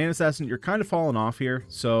 yeah, Man Assassin, you're kind of falling off here.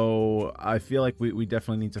 So I feel like we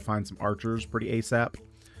definitely need to find some archers pretty ASAP.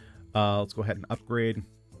 Let's go ahead and upgrade.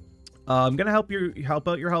 I'm going to help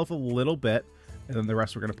out your health a little bit. And then the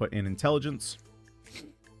rest we're going to put in intelligence.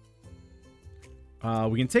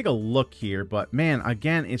 We can take a look here, but man,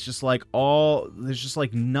 again, it's just like there's just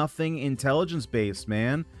like nothing intelligence based,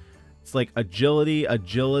 man. It's like agility,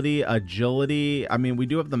 agility, agility. I mean, we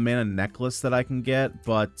do have the mana necklace that I can get,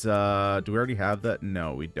 but do we already have that?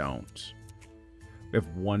 No, we don't. We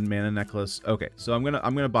have one mana necklace. Okay, so I'm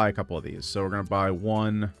gonna buy a couple of these. So we're gonna buy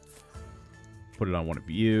one, put it on one of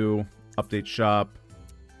you, update shop,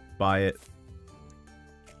 buy it.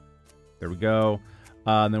 There we go.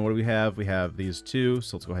 And then what do we have? We have these two,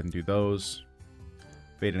 so let's go ahead and do those.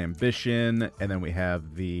 Fate and Ambition, and then we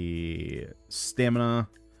have the Stamina.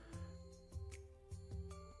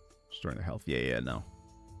 Restoring the health. Yeah, no.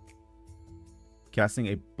 Casting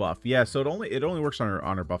a buff. Yeah, so it only works on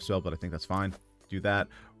our buff spell, but I think that's fine. Do that.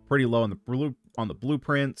 Pretty low on the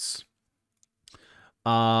blueprints.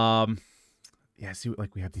 Yeah, see,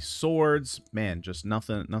 like we have these swords. Man, just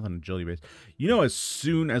nothing agility based. You know, as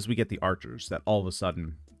soon as we get the archers, that all of a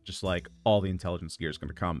sudden, just like all the intelligence gear is going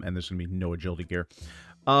to come, and there's going to be no agility gear.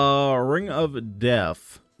 Ring of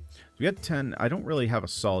Death. We got 10. I don't really have a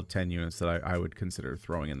solid 10 units that I would consider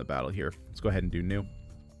throwing in the battle here. Let's go ahead and do new.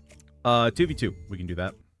 2v2. We can do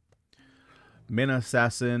that. Mana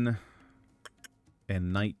Assassin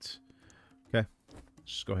and Knight. Okay.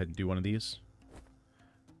 Let's just go ahead and do one of these.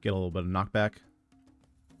 Get a little bit of knockback.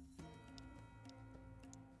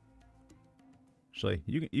 Actually,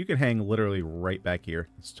 you can hang literally right back here.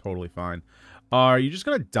 It's totally fine. Are you just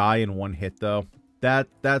gonna die in one hit though?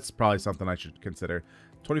 That's probably something I should consider.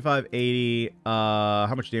 25, 80.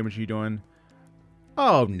 How much damage are you doing?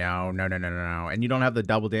 Oh no. And you don't have the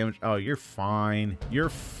double damage. Oh, you're fine. You're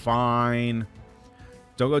fine.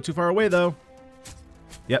 Don't go too far away though.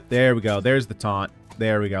 Yep, there we go. There's the taunt.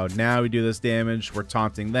 There we go. Now we do this damage. We're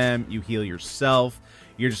taunting them. You heal yourself.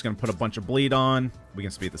 You're just gonna put a bunch of bleed on. We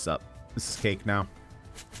can speed this up. This is cake now.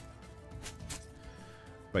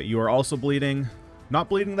 But you are also bleeding. Not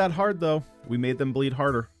bleeding that hard, though. We made them bleed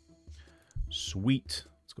harder. Sweet.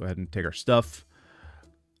 Let's go ahead and take our stuff.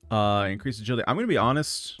 Increase agility. I'm going to be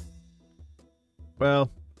honest.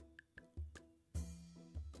 Well.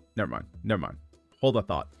 Never mind. Never mind. Hold that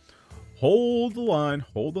thought. Hold the line.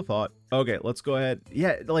 Hold the thought. Okay, let's go ahead.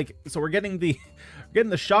 Yeah, like, so we're getting the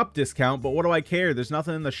shop discount, but what do I care? There's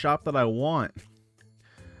nothing in the shop that I want.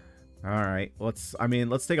 All right, let's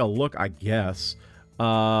take a look, I guess.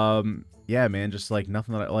 Yeah, man, just like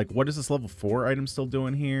nothing that like, what is this level 4 item still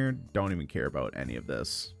doing here? Don't even care about any of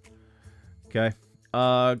this. Okay.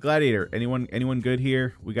 Gladiator, anyone good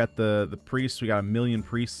here? We got the priest, we got a million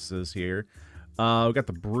priestesses here. We got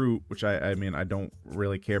the brute, which I mean, I don't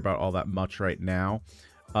really care about all that much right now.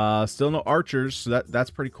 Still no archers, so that's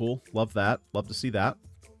pretty cool. Love that. Love to see that.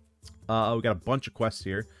 We got a bunch of quests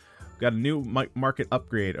here. Got a new market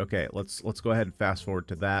upgrade. Okay, let's go ahead and fast forward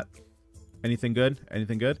to that. Anything good?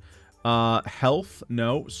 Anything good? Health?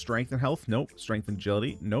 No. Strength and health? Nope. Strength and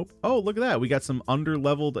agility? Nope. Oh, look at that. We got some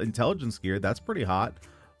under-leveled intelligence gear. That's pretty hot.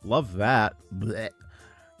 Love that. Blech.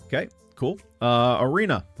 Okay, cool.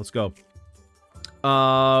 Arena. Let's go.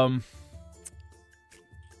 What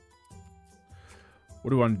do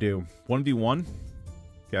we want to do? 1v1?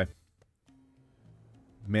 Okay.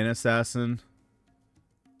 Mana Assassin.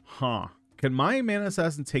 Huh. Can my Mana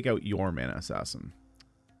Assassin take out your Mana Assassin?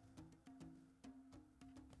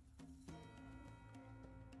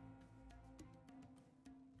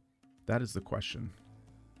 That is the question.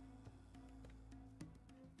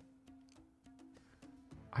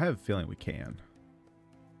 I have a feeling we can.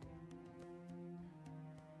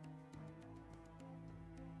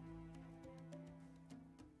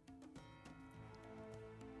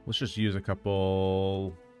 Let's just use a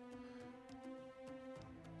couple.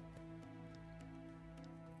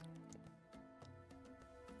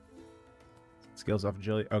 Skills off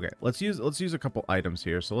agility. Okay, let's use a couple items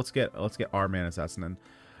here. So let's get our man assassin in.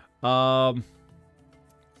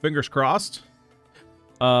 Fingers crossed.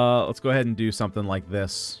 Let's go ahead and do something like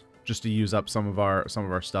this just to use up some of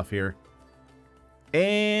our stuff here.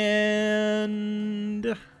 And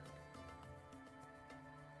let's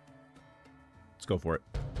go for it.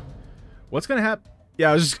 What's gonna happen?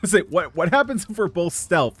 Yeah, I was just gonna say what happens if we're both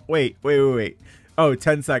stealth? Wait. Oh,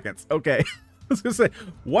 10 seconds. Okay. I was gonna say,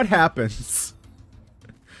 what happens?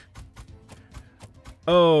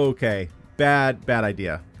 Okay, bad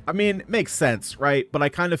idea. I mean, it makes sense, right? But I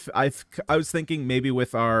was thinking maybe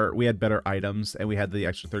with we had better items and we had the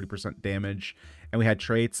extra 30% damage and we had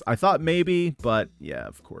traits. I thought maybe, but yeah,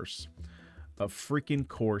 of course. Of freaking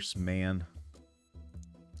course, man.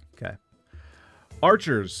 Okay.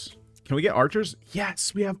 Archers. Can we get archers?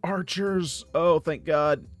 Yes, we have archers. Oh, thank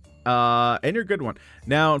God. And you're a good one.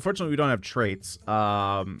 Now, unfortunately, we don't have traits,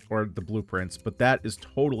 or the blueprints, but that is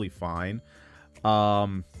totally fine.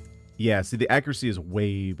 Yeah, see, the accuracy is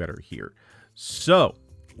way better here. So,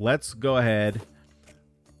 let's go ahead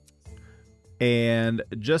and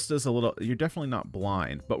just as a little, you're definitely not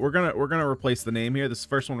blind, but we're gonna replace the name here. This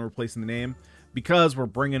first one we're replacing the name because we're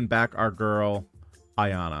bringing back our girl,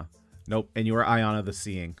 Ayana. Nope, and you are Ayana the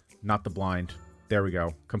Seeing, not the Blind. There we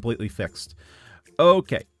go, completely fixed.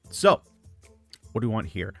 Okay, so what do we want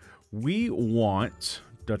here? We want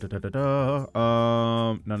none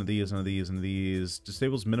of these.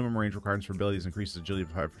 Disables minimum range requirements for abilities, increases agility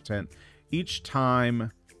by 5% each time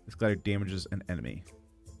this glider damages an enemy.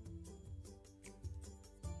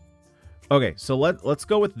 Okay, so let's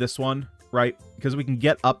go with this one, right? Because we can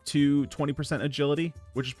get up to 20% agility,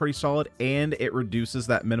 which is pretty solid, and it reduces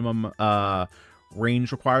that minimum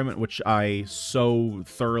range requirement, which I so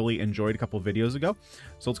thoroughly enjoyed a couple of videos ago.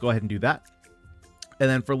 So let's go ahead and do that. And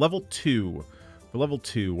then for level 2,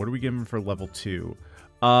 what are we giving for level 2?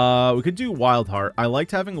 We could do Wild Heart. I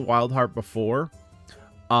liked having Wild Heart before.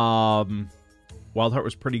 Wild Heart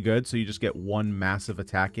was pretty good, so you just get one massive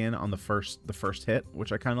attack in on the first hit,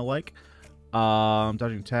 which I kind of like.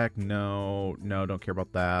 Dodging attack, no, don't care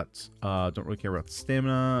about that. Don't really care about the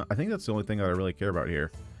stamina. I think that's the only thing that I really care about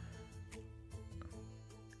here.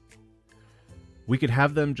 We could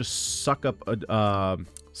have them just suck up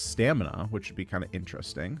stamina, which would be kind of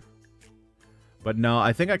interesting. But no,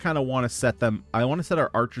 I think I kind of want to set them. I want to set our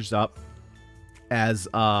archers up as,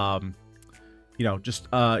 you know, just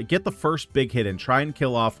get the first big hit and try and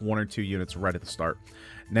kill off 1 or 2 units right at the start.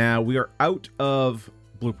 Now, we are out of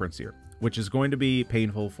blueprints here, which is going to be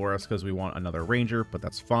painful for us because we want another ranger, but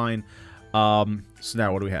that's fine. So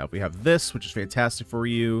now what do we have? We have this, which is fantastic for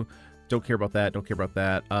you. Don't care about that. Don't care about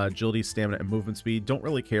that. Agility, stamina, and movement speed. Don't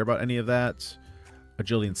really care about any of that.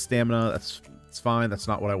 Agility and stamina. That's fine. That's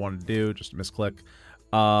not what I wanted to do. Just a misclick.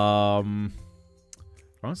 Honestly,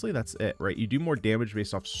 that's it, right? You do more damage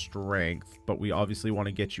based off strength, but we obviously want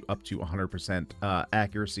to get you up to 100%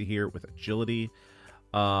 accuracy here with agility.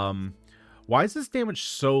 Why is this damage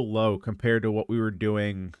so low compared to what we were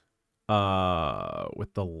doing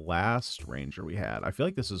with the last ranger we had? I feel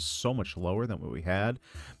like this is so much lower than what we had.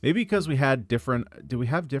 Maybe because we had different... Do we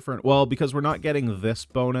have different... Well, because we're not getting this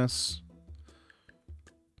bonus,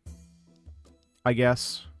 I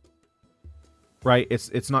guess. Right?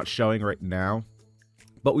 It's not showing right now.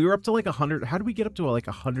 But we were up to like 100... How did we get up to like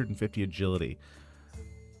 150 agility?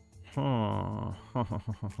 I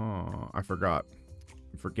forgot.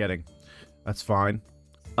 I'm forgetting. That's fine.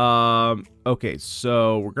 Okay,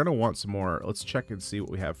 so we're gonna want some more. Let's check and see what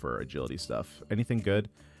we have for agility stuff. Anything good?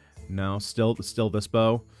 No, still this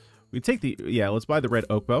bow. We take the... Yeah, let's buy the red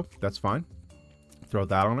oak bow. That's fine. Throw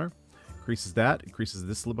that on her. Increases that. Increases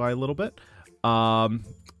this by a little bit.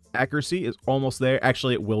 Accuracy is almost there.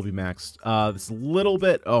 Actually, it will be maxed. This little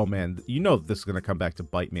bit... Oh, man. You know this is gonna come back to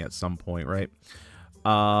bite me at some point, right?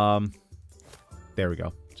 There we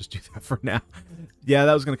go. Just do that for now. Yeah,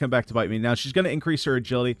 that was going to come back to bite me. Now, she's going to increase her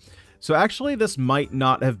agility. So, actually, this might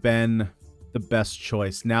not have been the best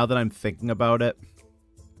choice now that I'm thinking about it.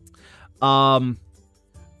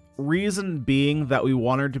 Reason being that we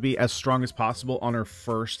want her to be as strong as possible on her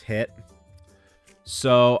first hit.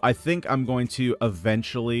 So, I think I'm going to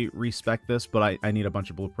eventually respec this, but I need a bunch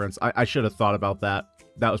of blueprints. I should have thought about that.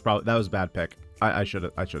 That was a bad pick. I should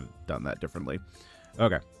have done that differently.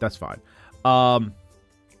 Okay, that's fine.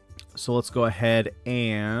 So let's go ahead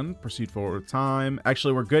and proceed forward with time.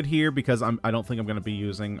 Actually, we're good here because I don't think I'm going to be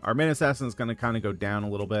using... Our main assassin is going to kind of go down a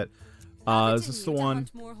little bit. Is this the one?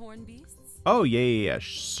 More horn beasts? Oh, yeah,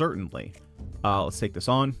 certainly. Let's take this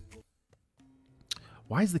on.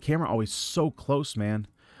 Why is the camera always so close, man?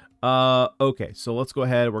 Okay, so let's go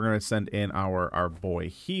ahead. We're going to send in our boy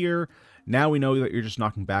here. Now we know that you're just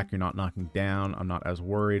knocking back. You're not knocking down. I'm not as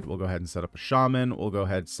worried. We'll go ahead and set up a shaman. We'll go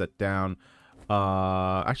ahead and set down...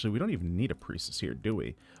 actually, we don't even need a priestess here, do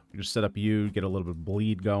we? We just set up you, get a little bit of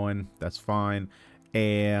bleed going. That's fine.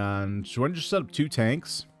 And do you want to just set up 2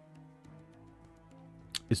 tanks?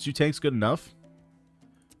 Is 2 tanks good enough?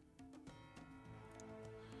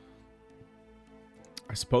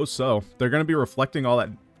 I suppose so. They're going to be reflecting all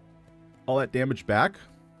that damage back.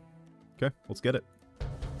 Okay, let's get it.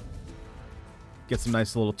 Get some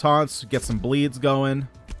nice little taunts. Get some bleeds going.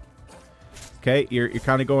 Okay, you're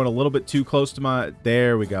kind of going a little bit too close to my...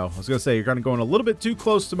 There we go. I was going to say, you're kind of going a little bit too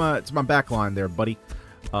close to my back line there, buddy.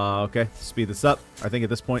 Okay, speed this up. I think at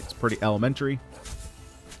this point, it's pretty elementary.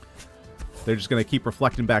 They're just going to keep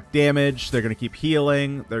reflecting back damage. They're going to keep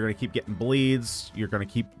healing. They're going to keep getting bleeds. You're going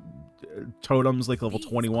to keep totems like level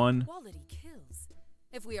 21. Quality kills.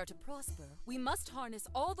 If we are to prosper, we must harness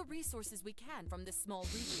all the resources we can from this small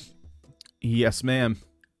region. Yes, ma'am.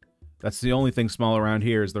 That's the only thing small around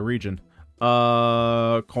here is the region.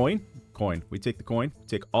 Coin. We take the coin.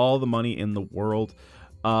 Take all the money in the world.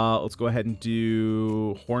 Let's go ahead and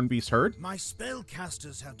do Hornbeast Herd. My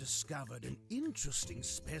spellcasters have discovered an interesting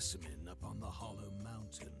specimen upon the Hollow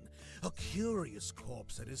Mountain. A curious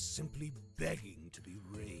corpse that is simply begging to be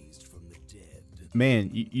raised from the dead. Man,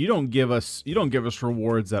 you don't give us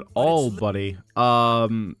rewards at all, buddy.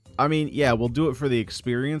 I mean, yeah, we'll do it for the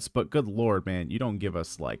experience, but good lord, man, you don't give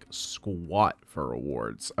us like squat for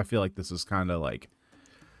rewards. I feel like this is kind of like,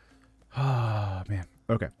 man.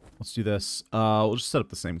 Okay, let's do this. We'll just set up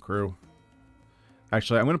the same crew.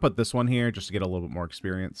 Actually, I'm gonna put this one here just to get a little bit more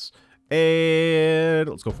experience, and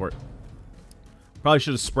let's go for it. Probably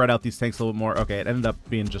should have spread out these tanks a little bit more. Okay, it ended up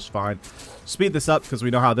being just fine. Speed this up because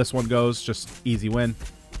we know how this one goes. Just easy win.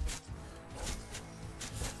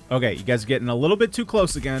 Okay, you guys are getting a little bit too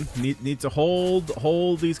close again. Need to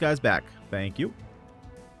hold these guys back. Thank you.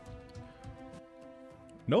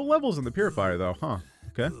 No levels in the purifier though, huh?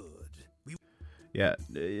 Okay. Yeah,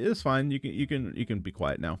 it's fine. You can be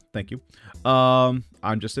quiet now. Thank you.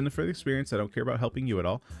 I'm just in it for the experience. I don't care about helping you at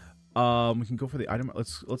all. We can go for the item.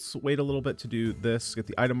 Let's wait a little bit to do this. Get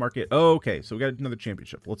the item market. Okay, so we got another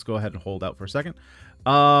championship. Let's go ahead and hold out for a second.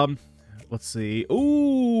 Let's see.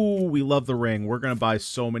 Ooh, we love the ring. We're gonna buy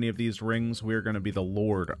so many of these rings. We're gonna be the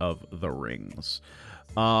lord of the rings.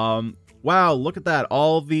 Wow, look at that.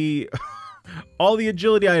 All the all the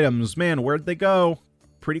agility items. Man, where'd they go?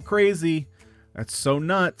 Pretty crazy. That's so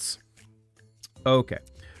nuts. Okay,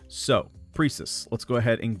 so Priestess, let's go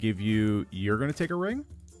ahead and give you... You're going to take a ring.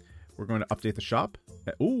 We're going to update the shop.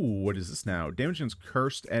 Ooh, what is this now? Damage against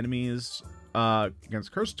cursed enemies,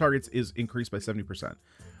 against cursed targets is increased by 70%.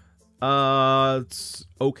 It's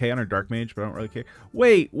okay on our Dark Mage, but I don't really care.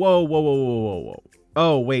 Wait, whoa.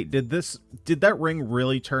 Oh, wait, did that ring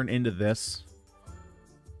really turn into this?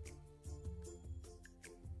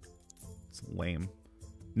 It's lame.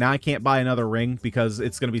 Now I can't buy another ring because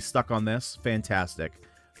it's going to be stuck on this. Fantastic.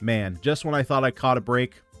 Man, just when I thought I caught a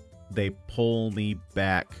break, they pull me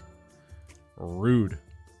back. Rude.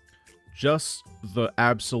 Just the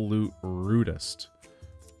absolute rudest.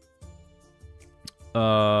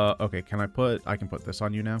 Okay, I can put this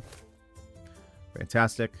on you now.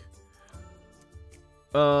 Fantastic.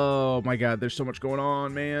 Oh my god, there's so much going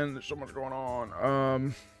on, man. There's so much going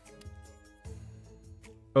on.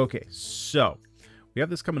 Okay, so we have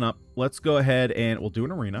this coming up. Let's go ahead and we'll do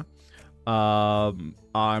an arena.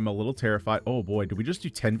 I'm a little terrified. Oh boy, did we just do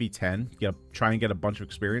 10v10? Try and get a bunch of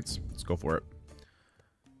experience? Let's go for it.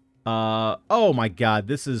 Oh my god,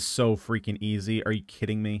 this is so freaking easy. Are you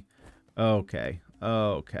kidding me? Okay.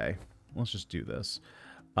 Let's just do this.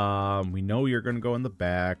 We know you're going to go in the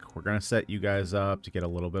back. We're going to set you guys up to get a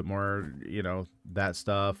little bit more, you know, that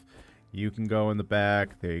stuff. You can go in the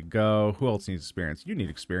back. There you go. Who else needs experience? You need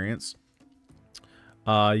experience.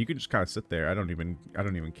 You can just kind of sit there. I don't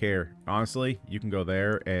even care. Honestly, you can go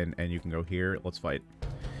there and you can go here. Let's fight.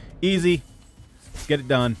 Easy. Get it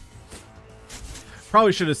done.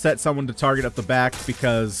 Probably should have set someone to target up the back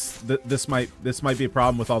because this might be a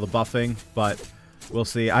problem with all the buffing, but we'll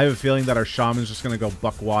see. I have a feeling that our shaman's just gonna go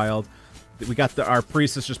buck wild. We got our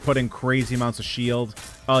priestess just putting crazy amounts of shield.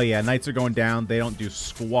 Oh yeah, knights are going down. They don't do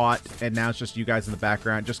squat, and now it's just you guys in the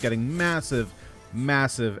background, just getting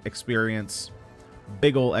massive experience.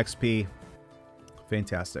 Big ol' XP.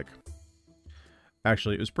 Fantastic.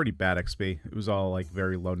 Actually, it was pretty bad XP. It was all, like,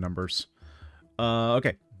 very low numbers.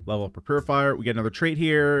 Okay. Level up our Purifier. We get another trait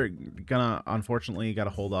here. Unfortunately, gotta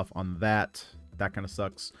hold off on that. That kind of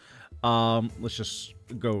sucks. Let's just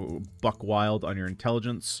go buck wild on your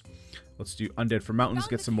intelligence. Let's do Undead for Mountains,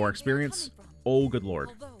 get some more experience. Oh, good lord.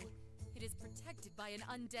 Although it is protected by an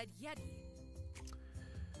undead yeti.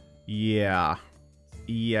 Yeah.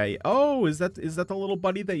 Yeah. Oh, is that the little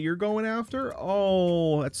buddy that you're going after?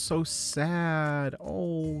 Oh, that's so sad.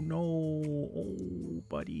 Oh no. Oh,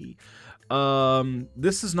 buddy.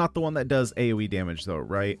 This is not the one that does AoE damage though,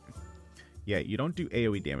 right? Yeah, you don't do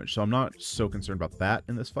AoE damage, so I'm not so concerned about that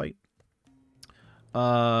in this fight.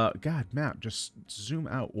 God, map, just zoom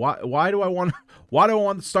out. Why do I want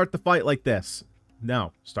to start the fight like this?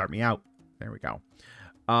 No, start me out. There we go.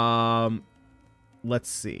 Let's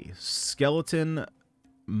see. Skeleton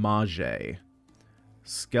Mage.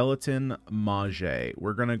 Skeleton Mage.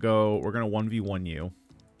 We're gonna 1v1 you.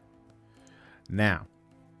 Now,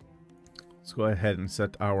 let's go ahead and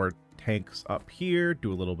set our tanks up here.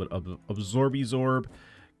 Do a little bit of Absorb.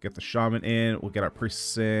 Get the Shaman in. We'll get our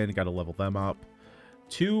Priests in. Gotta level them up.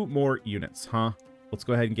 2 more units, huh? Let's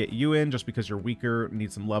go ahead and get you in just because you're weaker.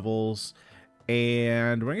 Need some levels.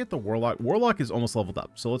 And we're going to get the Warlock. Warlock is almost leveled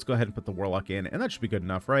up. So let's go ahead and put the Warlock in. And that should be good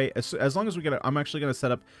enough, right? As long as we get it, I'm actually going to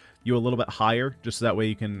set up you a little bit higher. Just so that way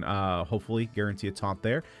you can hopefully guarantee a taunt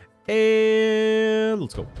there. And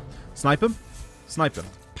let's go. Snipe him. Snipe him.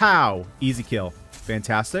 Pow. Easy kill.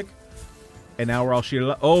 Fantastic. And now we're all shielded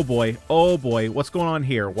up. Oh boy. Oh boy. What's going on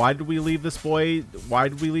here? Why did we leave this boy? Why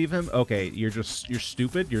did we leave him? Okay, you're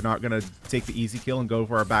stupid. You're not gonna take the easy kill and go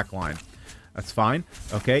for our back line. That's fine.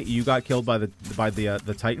 Okay, you got killed by the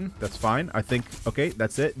Titan. That's fine. I think, okay,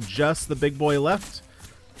 that's it. Just the big boy left.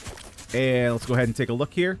 And let's go ahead and take a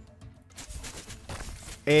look here.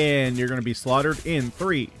 And you're gonna be slaughtered in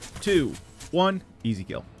 3, 2, 1. Easy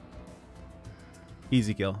kill.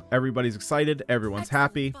 Easy kill. Everybody's excited. Everyone's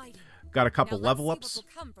happy. Got a couple level ups.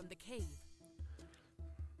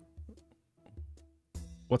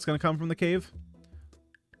 What's going to come from the cave?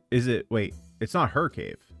 Is it... Wait, it's not her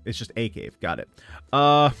cave. It's just a cave. Got it.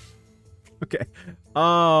 Okay.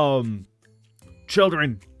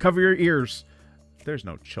 Children, cover your ears. There's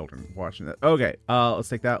no children watching that. Okay. Let's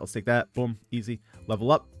take that. Let's take that. Boom. Easy.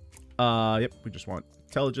 Level up. Yep. We just want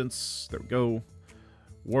intelligence. There we go.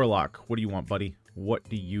 Warlock. What do you want, buddy? What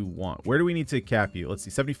do you want? Where do we need to cap you? Let's see,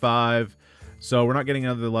 75. So we're not getting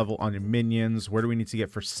another level on your minions. Where do we need to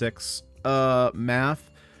get for 6?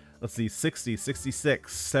 Math. Let's see, 60,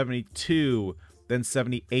 66, 72. Then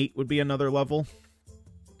 78 would be another level.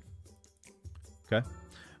 Okay.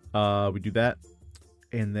 We do that.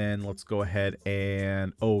 And then let's go ahead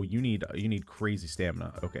and you need crazy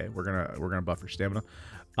stamina. Okay, we're gonna buff your stamina.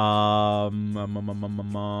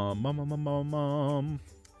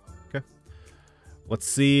 Okay. Let's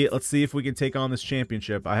see if we can take on this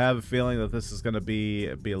championship. I have a feeling that this is going to be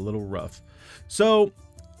a little rough. So,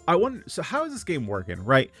 so how is this game working,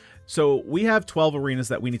 right? So, we have 12 arenas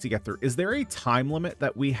that we need to get through. Is there a time limit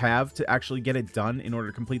that we have to actually get it done in order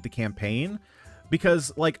to complete the campaign?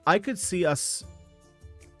 Because, like, I could see us...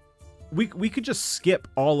 We could just skip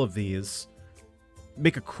all of these,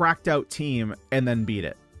 make a cracked out team, and then beat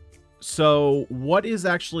it. So, what is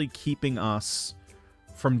actually keeping us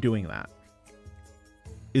from doing that?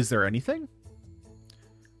 Is there anything?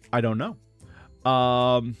 I don't know.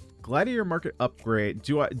 Gladiator market upgrade.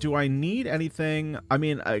 Do I need anything? I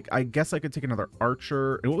mean, I guess I could take another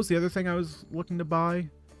archer. And what was the other thing I was looking to buy?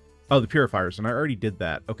 Oh, the purifiers, and I already did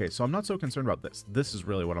that. Okay, so I'm not so concerned about this. This is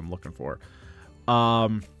really what I'm looking for.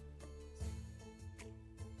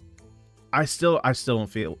 I still don't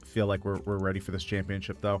feel like we're ready for this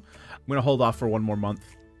championship though. I'm gonna hold off for 1 more month.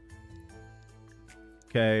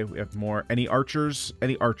 Okay, we have more. Any archers?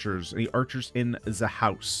 Any archers? Any archers in the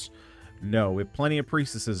house? No, we have plenty of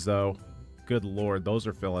priestesses though. Good lord, those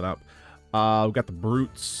are filling up. We've got the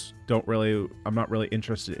brutes. I'm not really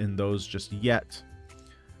interested in those just yet.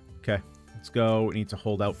 Okay, let's go. We need to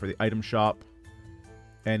hold out for the item shop.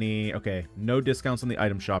 Okay, no discounts on the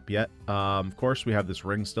item shop yet. Of course, we have this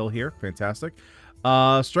ring still here. Fantastic.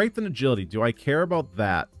 Strength and agility. Do I care about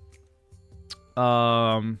that?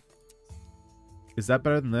 Is that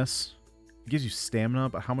better than this? It gives you stamina,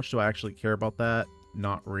 but how much do I actually care about that?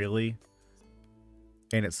 Not really.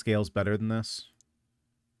 And it scales better than this.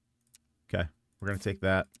 Okay, we're going to take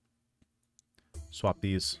that. Swap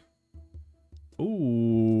these.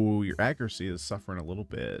 Ooh, your accuracy is suffering a little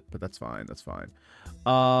bit, but that's fine. That's fine.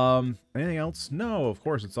 Anything else? No, of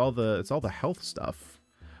course, it's all the health stuff,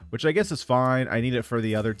 which I guess is fine. I need it for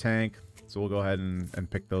the other tank. So we'll go ahead and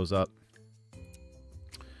pick those up.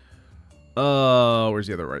 Where's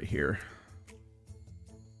the other right here?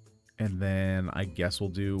 And then I guess we'll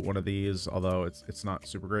do one of these, although it's not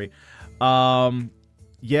super great.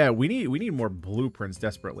 Yeah, we need more blueprints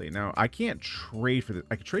desperately. Now, I can't trade for this.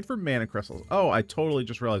 I can trade for mana crystals. Oh, I totally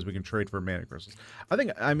just realized we can trade for mana crystals.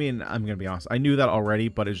 I mean, I'm going to be honest. I knew that already,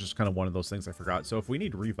 but it's just kind of one of those things I forgot. So if we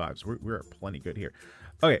need revives, we're plenty good here.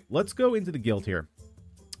 Okay, let's go into the guild here.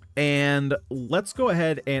 And let's go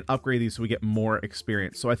ahead and upgrade these so we get more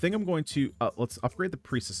experience. So I think I'm going to, let's upgrade the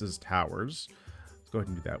Priestesses towers. Let's go ahead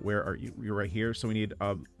and do that. Where are you? You're right here. So we need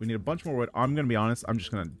a bunch more wood. I'm going to be honest. I'm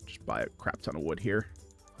just going to buy a crap ton of wood here.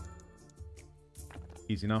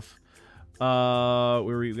 Easy enough. Where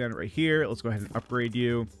are you again? Right here. Let's go ahead and upgrade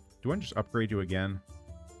you. Do I just upgrade you again?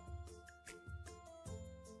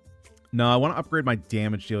 No, I want to upgrade my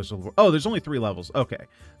damage dealers. Oh, there's only 3 levels. Okay.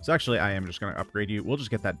 So actually, I am just going to upgrade you. We'll just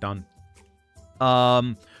get that done.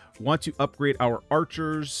 Want to upgrade our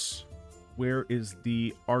archers. Where is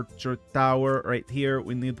the archer tower? Right here.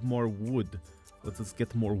 We need more wood. Let's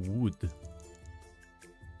get more wood.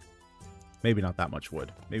 Maybe not that much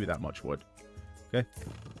wood. Maybe that much wood. Okay.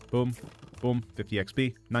 Boom. Boom. 50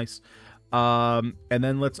 XP. Nice. And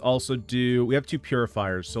then let's also do... We have 2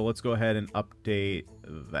 purifiers, so let's go ahead and update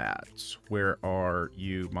that. Where are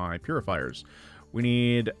you, my purifiers? We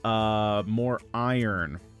need more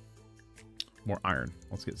iron. More iron.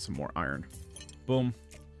 Let's get some more iron. Boom.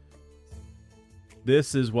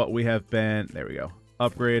 This is what we have been... There we go.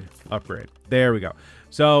 Upgrade. Upgrade. There we go.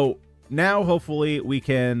 So now hopefully we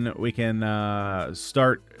can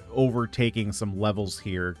start overtaking some levels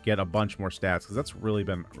here, get a bunch more stats, because that's really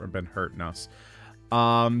been hurting us.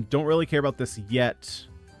 Don't really care about this yet.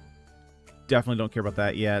 Definitely don't care about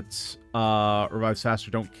that yet. Revives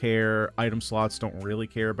faster, don't care. Item slots, don't really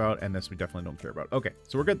care about. And this we definitely don't care about. Okay,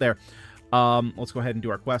 so we're good there. Let's go ahead and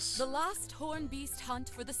do our quests. The last horn beast hunt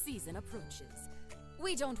for the season approaches.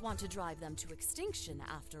 We don't want to drive them to extinction,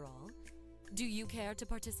 after all. Do you care to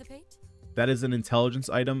participate? That is an intelligence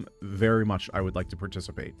item. Very much I would like to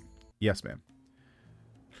participate. Yes, ma'am.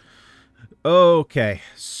 Okay,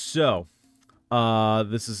 so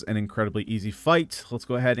this is an incredibly easy fight. Let's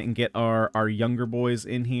go ahead and get our younger boys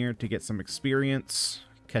in here to get some experience.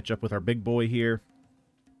 Catch up with our big boy here.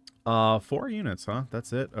 4 units, huh?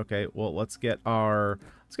 That's it. Okay, well, let's get our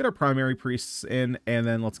primary priests in, and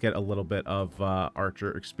then let's get a little bit of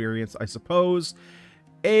archer experience, I suppose.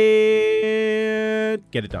 And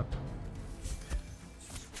get it done.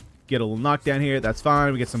 Get a little knockdown here. That's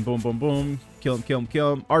fine. We get some boom, boom, boom. Kill him, kill him,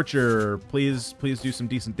 kill him. Archer, please do some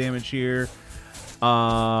decent damage here.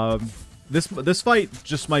 This fight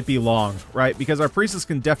just might be long, right? Because our priestess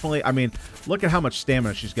can definitely... I mean, look at how much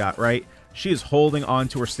stamina she's got, right? She is holding on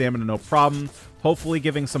to her stamina, no problem. Hopefully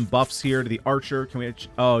giving some buffs here to the archer. Can we...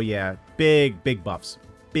 Oh, yeah. Big buffs.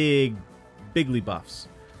 Bigly buffs.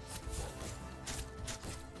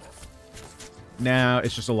 Now,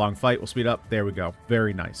 it's just a long fight. We'll speed up. There we go.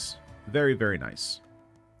 Very nice. Very, very nice.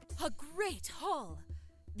 A great haul!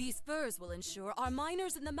 These furs will ensure our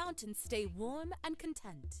miners in the mountains stay warm and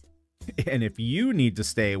content. And if you need to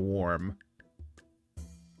stay warm,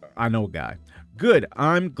 I know a guy. Good.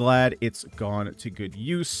 I'm glad it's gone to good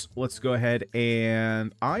use. Let's go ahead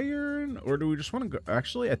and iron, or do we just want to go?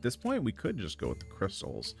 Actually, at this point, we could just go with the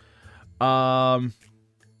crystals. Yeah,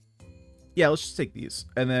 let's just take these,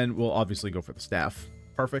 and then we'll obviously go for the staff.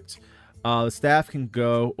 Perfect. The staff can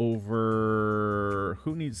go over...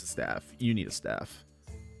 Who needs the staff? You need a staff.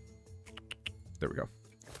 There we go.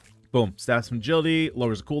 Boom. Staff some agility.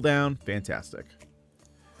 Lowers the cooldown. Fantastic.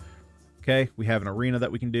 Okay. We have an arena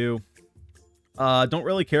that we can do. Don't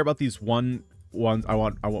really care about these ones. I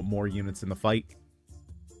want more units in the fight.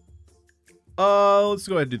 Let's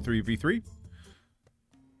go ahead and do 3v3.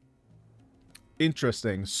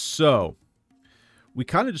 Interesting. So, we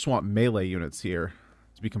kind of just want melee units here,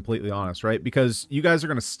 to be completely honest, right? Because you guys are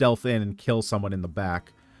going to stealth in and kill someone in the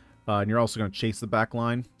back. And you're also going to chase the back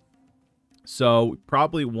line. So, we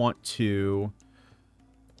probably want to...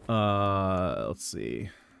 let's see.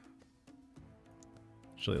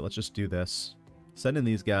 Actually, let's just do this. Send in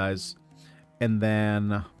these guys. And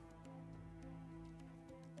then...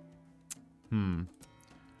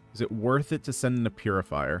 Is it worth it to send in a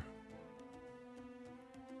purifier?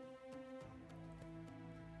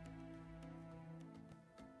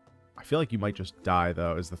 I feel like you might just die,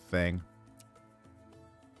 though, is the thing.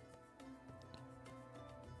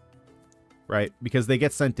 Right? Because they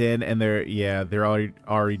get sent in, and they're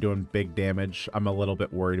already doing big damage. I'm a little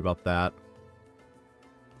bit worried about that.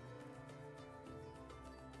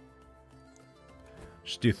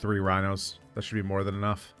 Just do 3 rhinos. That should be more than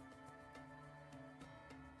enough.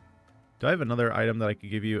 Do I have another item that I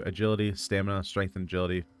could give you? Agility, stamina, strength, and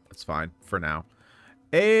agility. That's fine for now.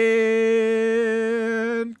 And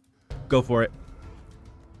go for it.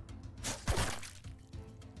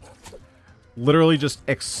 Literally just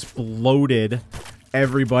exploded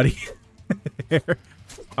everybody.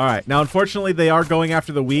 Alright, now unfortunately they are going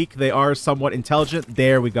after the weak. They are somewhat intelligent.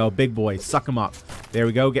 There we go, big boy. Suck them up. There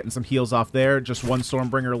we go, getting some heals off there. Just one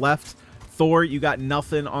Stormbringer left. Thor, you got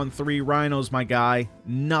nothing on 3 rhinos, my guy.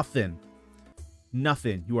 Nothing.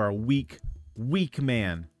 Nothing. You are a weak, weak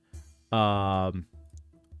man. Fantastic.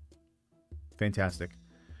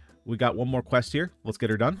 We got one more quest here. Let's get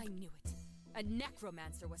her done. I knew it. A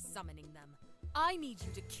necromancer was summoning them. I need you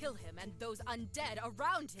to kill him and those undead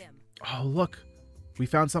around him. Oh, look. We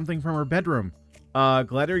found something from her bedroom.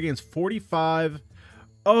 Gladiator gains 45.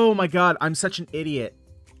 Oh my god, I'm such an idiot.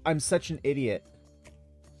 I'm such an idiot.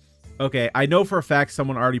 Okay, I know for a fact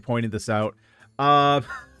someone already pointed this out.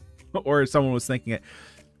 Or someone was thinking it.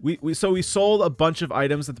 So we sold a bunch of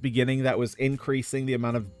items at the beginning that was increasing the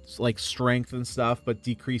amount of like strength and stuff, but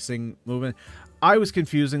decreasing movement. I was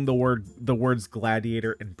confusing the words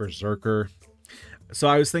gladiator and berserker. So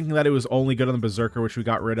I was thinking that it was only good on the berserker, which we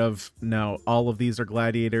got rid of. No, all of these are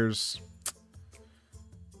gladiators.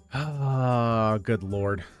 Ah, good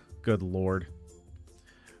lord. Good lord.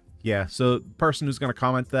 Yeah, so the person who's going to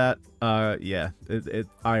comment that, yeah,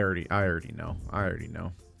 I already know. I already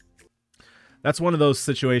know. That's one of those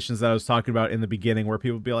situations that I was talking about in the beginning where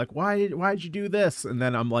people be like, why'd you do this? And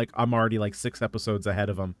then I'm like, I'm already like 6 episodes ahead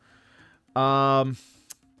of them.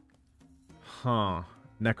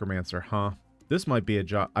 Necromancer, huh? This might be a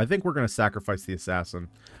job. I think we're going to sacrifice the assassin.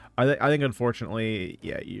 I think unfortunately,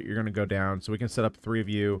 yeah, you're going to go down. So we can set up 3 of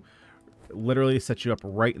you, literally set you up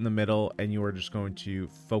right in the middle, and you are just going to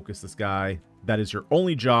focus this guy. That is your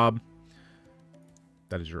only job.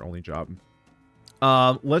 That is your only job.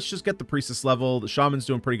 Let's just get the priestess level. The shaman's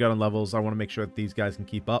doing pretty good on levels. I want to make sure that these guys can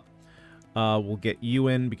keep up. We'll get you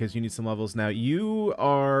in because you need some levels. Now, you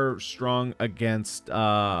are strong against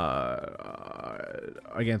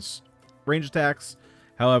range attacks.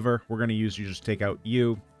 However, we're going to use you just to take out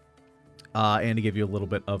you and to give you a little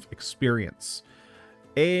bit of experience.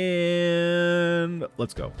 And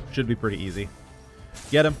let's go. Should be pretty easy.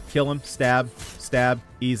 Get him, kill him, stab, stab,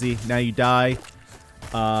 easy. Now you die.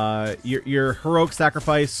 Your heroic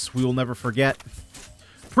sacrifice, we will never forget.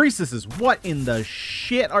 Priestesses, what in the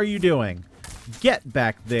shit are you doing? Get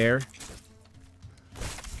back there.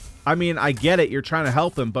 I mean, I get it, you're trying to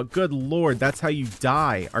help him, but good lord, that's how you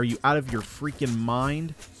die. Are you out of your freaking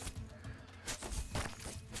mind?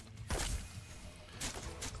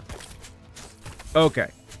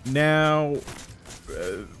 Okay, now,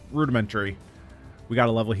 rudimentary. We got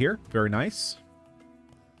a level here, very nice.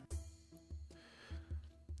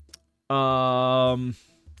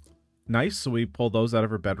 Nice. So we pull those out of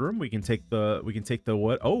her bedroom. We can take the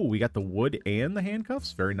wood. Oh, we got the wood and the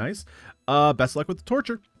handcuffs. Very nice. Best luck with the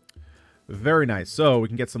torture. Very nice. So we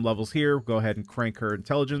can get some levels here. We'll go ahead and crank her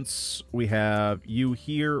intelligence. We have you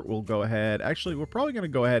here. We'll go ahead. Actually, we're probably going to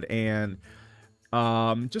go ahead and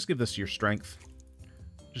just give this your strength.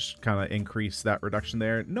 Just kind of increase that reduction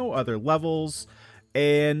there. No other levels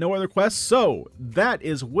and no other quests. So that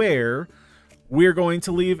is where we're going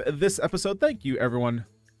to leave this episode. Thank you, everyone.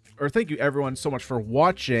 Or thank you, everyone, so much for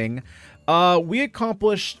watching. We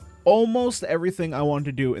accomplished almost everything I wanted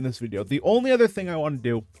to do in this video. The only other thing I want to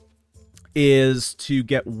do is to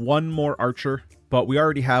get one more archer, but we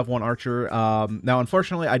already have one archer. Now,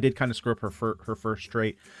 unfortunately, I did kind of screw up her first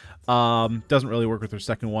trait. Doesn't really work with her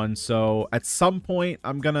second one, so at some point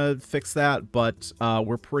I'm gonna fix that, but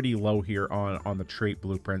we're pretty low here on the trait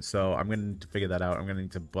blueprint, so I'm gonna need to figure that out. I'm gonna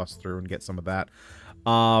need to bust through and get some of that.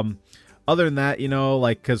 Other than that, you know,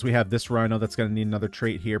 like, because we have this rhino that's gonna need another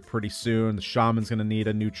trait here pretty soon. The shaman's gonna need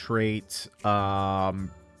a new trait.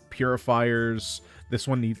 Purifiers, this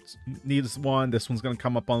one needs one. This one's gonna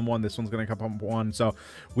come up on one. This one's gonna come up on one. So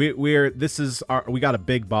we got a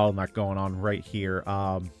big bottleneck going on right here.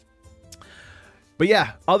 But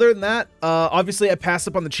yeah, other than that, obviously I passed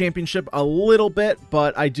up on the championship a little bit,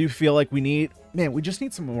 but I do feel like we just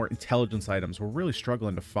need some more intelligence items. We're really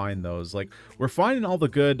struggling to find those. Like, we're finding all the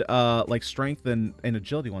good, like, strength and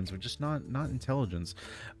agility ones, but just not intelligence.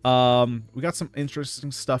 We got some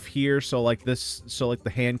interesting stuff here. So, like,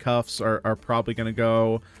 the handcuffs are probably going to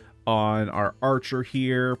go on our archer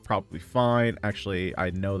here. Probably fine. Actually,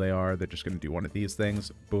 I know they are. They're just going to do one of these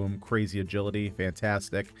things. Boom. Crazy agility.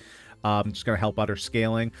 Fantastic. Just going to help out her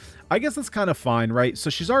scaling. I guess that's kind of fine, right? So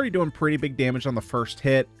she's already doing pretty big damage on the first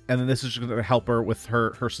hit, and then this is just going to help her with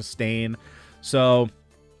her sustain. So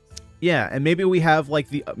Yeah, and maybe we have like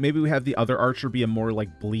the other archer be a more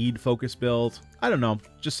like bleed focus build. I don't know,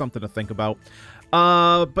 just something to think about.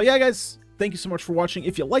 But yeah, guys, thank you so much for watching.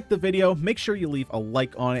 If you liked the video, make sure you leave a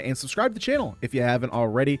like on it and subscribe to the channel if you haven't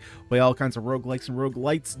already. We play all kinds of roguelikes and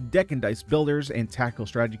roguelites, deck and dice builders, and tactical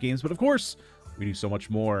strategy games. But of course, we do so much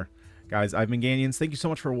more. Guys, I've been Ganyonz. Thank you so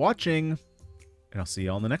much for watching, and I'll see you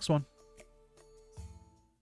all in the next one.